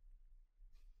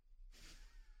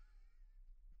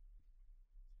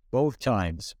 Both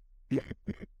times.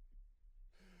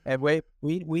 And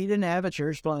we didn't have a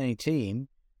church planting team.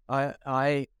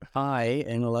 I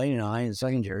and Elaine and I in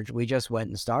second church, we just went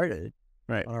and started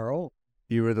right on our own.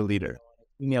 You were the leader.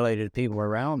 Accumulated people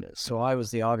around us, so I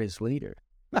was the obvious leader.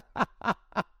 I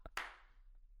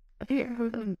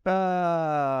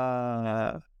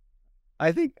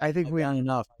think I've done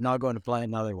enough. I'm not going to plant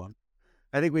another one.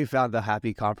 I think we found the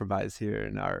happy compromise here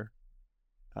in our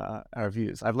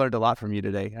views. I've learned a lot from you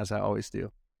today, as I always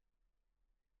do.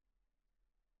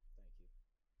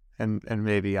 And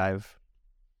maybe I've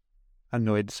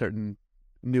annoyed certain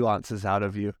nuances out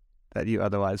of you that you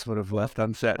otherwise would have left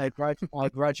unsaid. I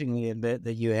grudgingly admit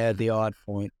that you had the odd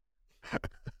point.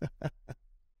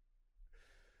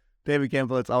 David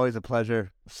Campbell, it's always a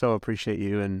pleasure. So appreciate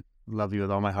you and love you with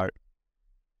all my heart.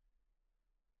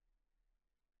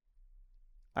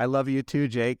 I love you too,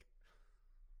 Jake.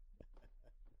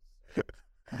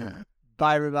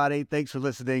 Bye, everybody. Thanks for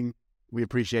listening. We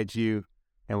appreciate you,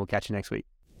 and we'll catch you next week.